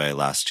passed away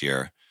last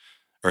year,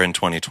 or in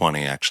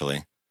 2020,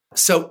 actually.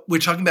 So we're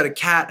talking about a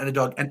cat and a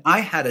dog. And I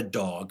had a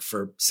dog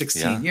for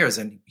 16 years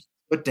and he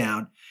put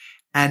down,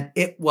 and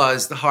it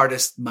was the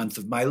hardest month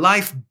of my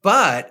life,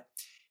 but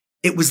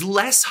it was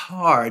less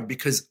hard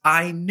because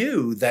I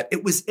knew that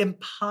it was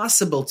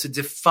impossible to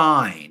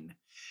define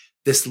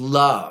this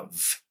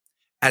love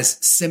as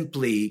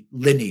simply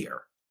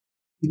linear.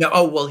 You know,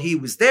 oh, well, he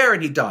was there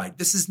and he died.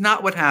 This is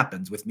not what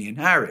happens with me and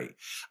Harry.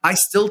 I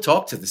still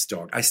talk to this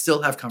dog. I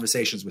still have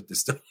conversations with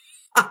this dog.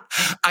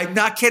 I'm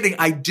not kidding.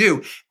 I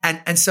do.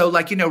 And so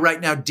like, right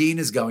now Dean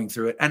is going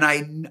through it, and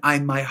I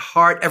my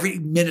heart, every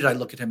minute I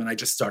look at him and I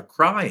just start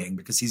crying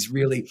because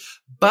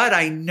but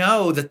I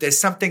know that there's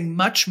something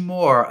much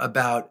more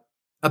about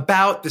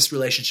this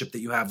relationship that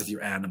you have with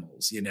your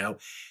animals,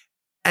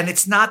 and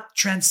it's not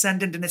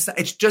transcendent, and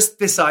it's just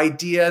this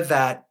idea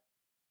that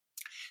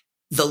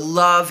the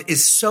love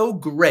is so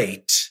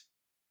great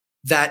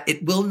that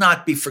it will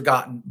not be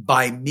forgotten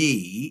by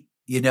me,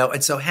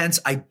 and so hence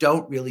I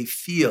don't really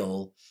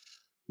feel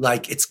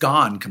like it's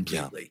gone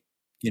completely.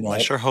 Well, I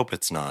sure hope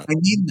it's not. I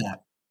mean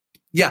that.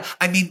 Yeah.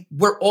 I mean,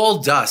 we're all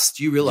dust.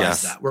 You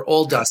realize that. We're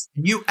all dust.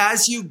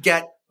 As you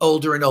get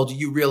older and older,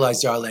 you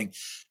realize, darling,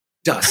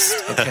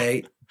 dust,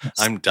 okay?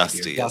 I'm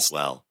dusty as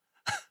well.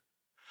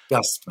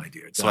 Dust, my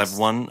dear. Dust. So I have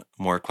one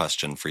more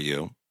question for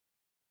you.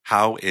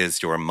 How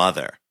is your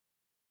mother?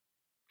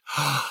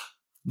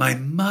 My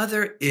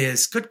mother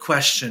is, good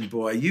question,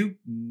 boy. You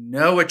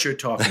know what you're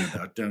talking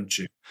about, don't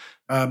you?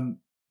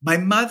 My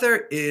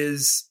mother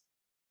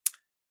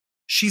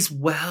she's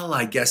well,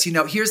 I guess.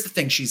 Here's the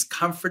thing. She's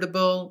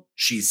comfortable.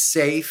 She's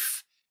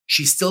safe.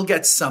 She still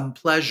gets some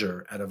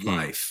pleasure out of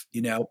life,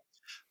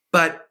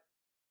 but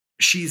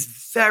she's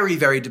very,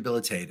 very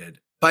debilitated.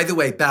 By the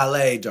way,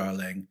 ballet,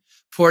 darling,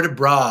 port de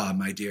bras,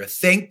 my dear.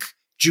 Think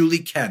Julie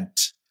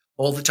Kent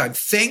all the time.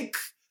 Think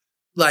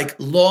like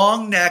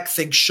long neck,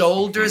 think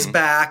shoulders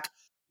back.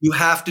 You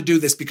have to do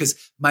this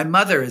because my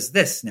mother is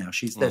this now.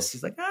 She's this.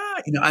 She's like,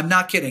 I'm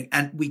not kidding.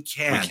 And we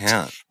can't.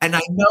 And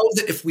I know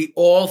that if we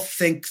all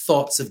think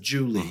thoughts of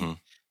Julie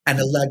and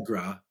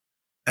Allegra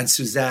and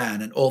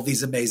Suzanne and all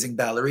these amazing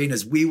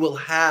ballerinas, we will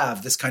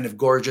have this kind of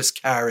gorgeous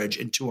carriage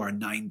into our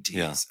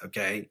 90s.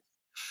 Okay.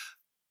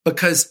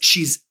 Because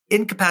she's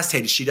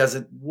incapacitated. She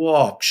doesn't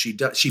walk. She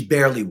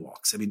barely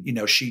walks. I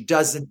mean, she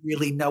doesn't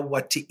really know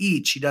what to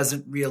eat. She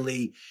doesn't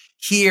really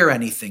hear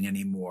anything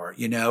anymore.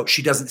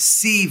 She doesn't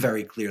see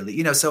very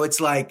clearly, so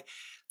it's like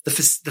the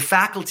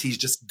faculties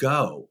just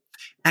go.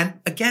 And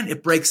again,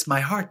 it breaks my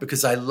heart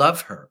because I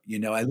love her,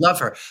 I love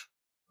her.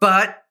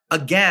 But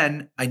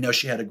again, I know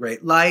she had a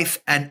great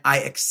life and I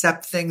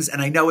accept things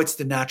and I know it's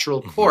the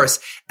natural course.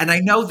 And I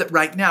know that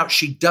right now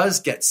she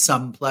does get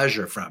some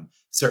pleasure from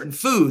certain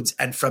foods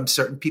and from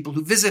certain people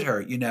who visit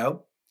her,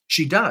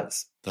 she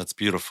does. That's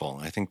beautiful.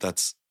 I think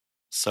that's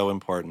so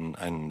important.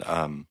 And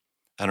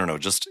I don't know,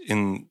 just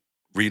in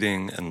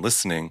reading and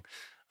listening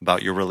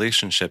about your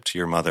relationship to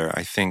your mother,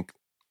 I think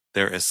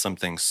there is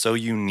something so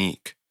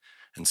unique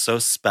and so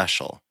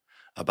special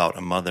about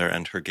a mother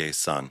and her gay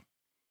son.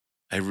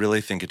 I really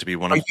think it to be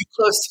one of... Are you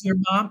close to your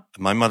mom?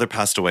 My mother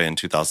passed away in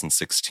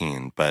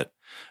 2016, but,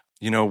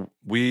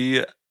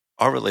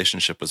 our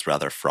relationship was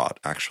rather fraught,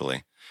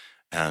 actually.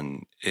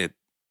 And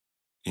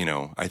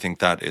I think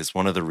that is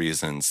one of the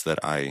reasons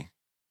that I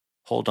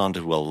hold on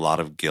to a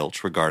lot of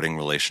guilt regarding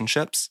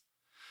relationships,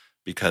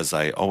 because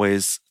I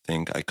always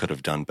think I could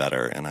have done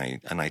better, and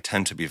I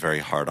tend to be very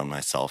hard on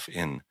myself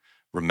in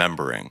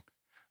remembering.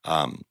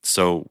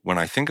 So when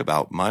I think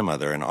about my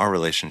mother and our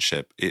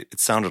relationship, it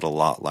sounded a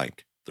lot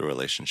like the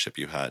relationship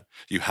you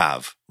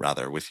have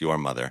with your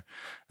mother,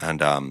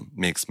 and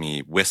makes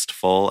me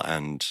wistful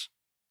and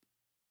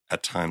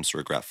at times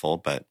regretful.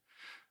 But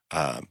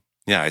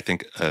I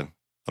think a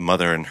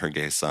mother and her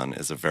gay son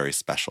is a very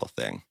special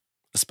thing,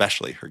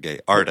 especially her gay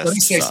artist Let me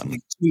say son.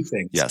 Two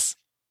things. Yes.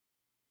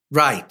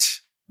 Right,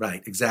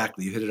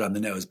 exactly. You hit it on the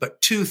nose.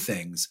 But two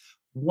things.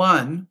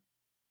 One,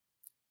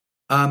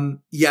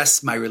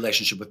 yes, my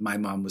relationship with my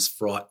mom was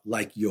fraught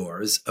like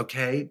yours,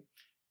 okay?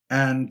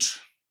 And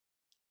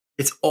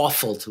it's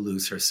awful to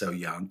lose her so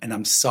young, and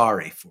I'm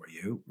sorry for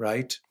you,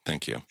 right?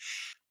 Thank you.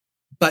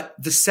 But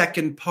the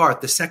second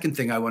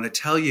thing I want to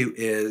tell you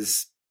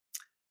is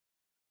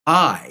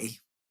I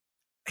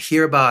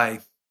hereby,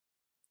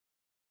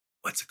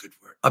 what's a good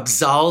word?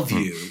 Absolve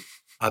you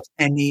of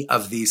any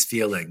of these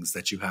feelings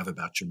that you have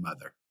about your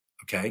mother,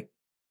 okay?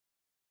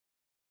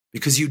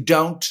 Because you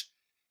don't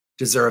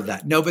deserve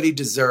that. Nobody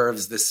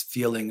deserves this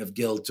feeling of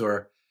guilt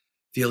or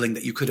feeling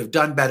that you could have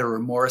done better or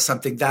more or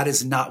something. That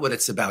is not what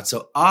it's about.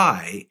 So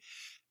I,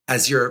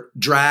 as your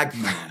drag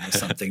mom or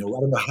something, or I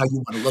don't know how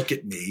you want to look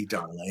at me,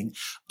 darling,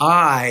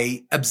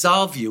 I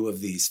absolve you of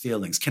these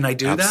feelings. Can I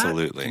do that?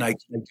 Absolutely. Can I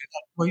do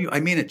that for you?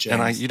 I mean it,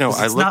 James. And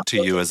I look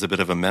to you as a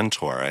bit of a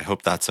mentor. I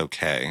hope that's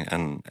okay.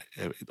 And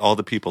all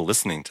the people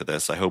listening to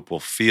this, I hope will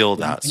feel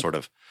that sort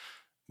of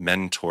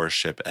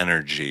mentorship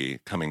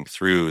energy coming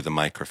through the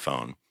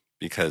microphone,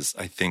 because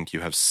I think you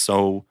have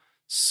so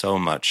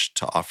much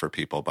to offer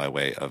people by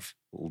way of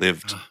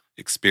lived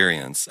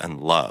experience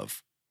and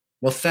love.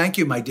 Well, thank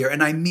you, my dear.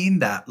 And I mean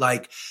that,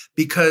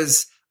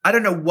 because I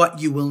don't know what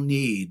you will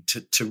need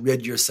to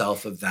rid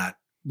yourself of that.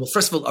 Well,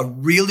 first of all, a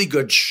really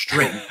good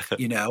shrink,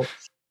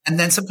 and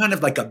then some kind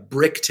of like a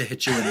brick to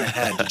hit you in the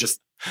head to just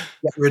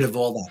get rid of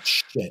all that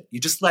shit. You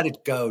just let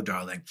it go,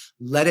 darling.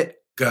 Let it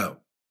go.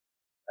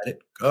 Let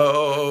it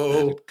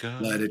go. Let it go.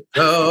 Let it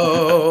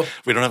go.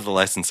 We don't have the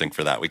licensing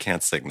for that. We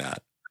can't sing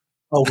that.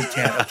 Oh, we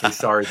can't. Okay,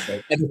 sorry.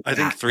 I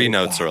think 3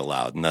 notes are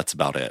allowed, and that's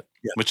about it,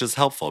 which is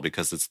helpful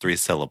because it's 3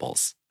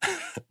 syllables.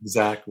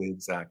 Exactly.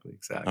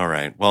 All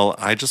right. Well,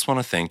 I just want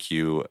to thank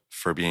you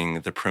for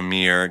being the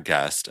premiere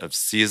guest of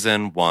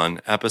season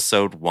 1,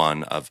 episode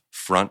 1 of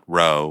Front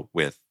Row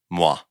with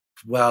moi.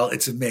 Well,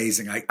 it's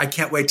amazing. I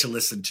can't wait to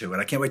listen to it.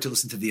 I can't wait to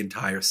listen to the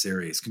entire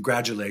series.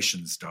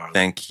 Congratulations, darling.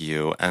 Thank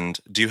you. And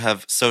do you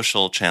have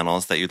social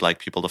channels that you'd like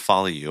people to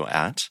follow you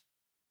at?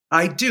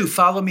 I do.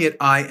 Follow me at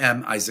I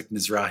am Isaac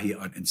Mizrahi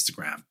on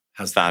Instagram.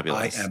 How's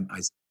Fabulous. that? I am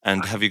Isaac.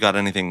 And have you got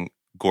anything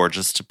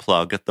gorgeous to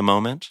plug at the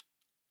moment?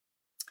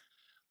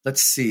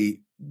 Let's see.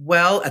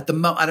 Well, at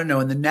the I don't know.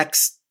 In the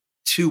next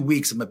 2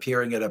 weeks, I'm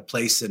appearing at a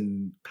place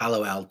in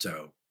Palo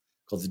Alto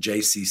called the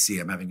JCC.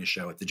 I'm having a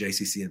show at the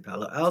JCC in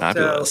Palo Alto.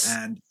 Fabulous.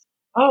 And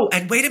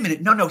wait a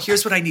minute. No.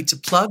 Here's what I need to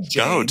plug,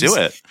 James. Go, do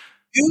it.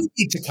 You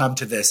need to come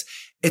to this.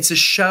 It's a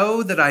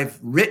show that I've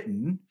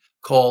written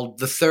called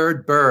The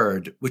Third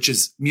Bird, which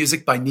is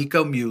music by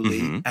Nico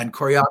Muley and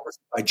choreography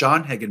by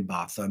John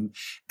Higginbotham,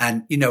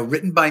 and,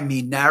 written by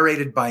me,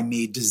 narrated by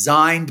me,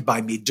 designed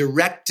by me,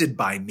 directed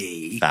by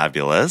me.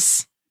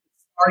 Fabulous.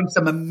 Starring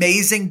some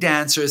amazing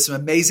dancers, some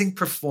amazing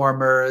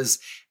performers.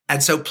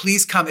 And so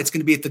please come. It's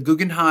going to be at the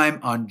Guggenheim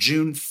on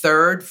June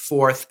 3rd,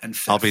 4th, and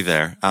 5th. I'll be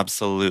there.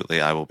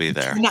 Absolutely. I will be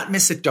there. Do not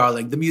miss it,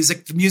 darling. The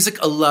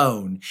music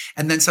alone.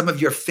 And then some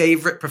of your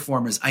favorite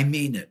performers. I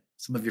mean it.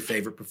 Some of your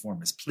favorite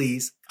performers,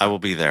 please. I will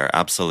be there.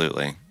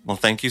 Absolutely. Well,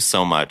 thank you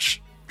so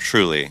much.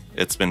 Truly.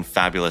 It's been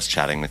fabulous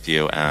chatting with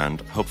you,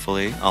 and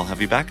hopefully I'll have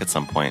you back at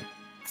some point.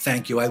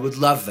 Thank you. I would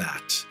love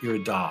that. You're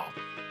a doll.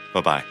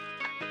 Bye-bye.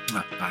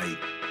 Bye.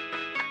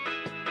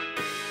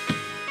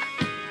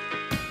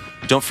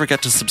 Don't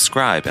forget to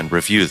subscribe and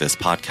review this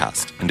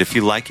podcast. And if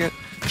you like it,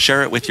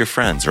 share it with your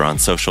friends or on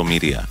social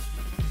media.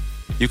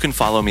 You can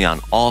follow me on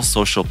all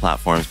social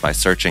platforms by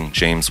searching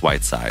James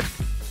Whiteside.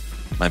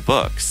 My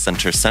book,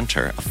 Center,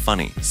 a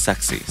funny,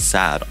 sexy,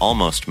 sad,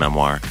 almost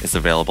memoir, is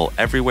available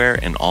everywhere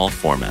in all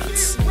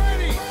formats.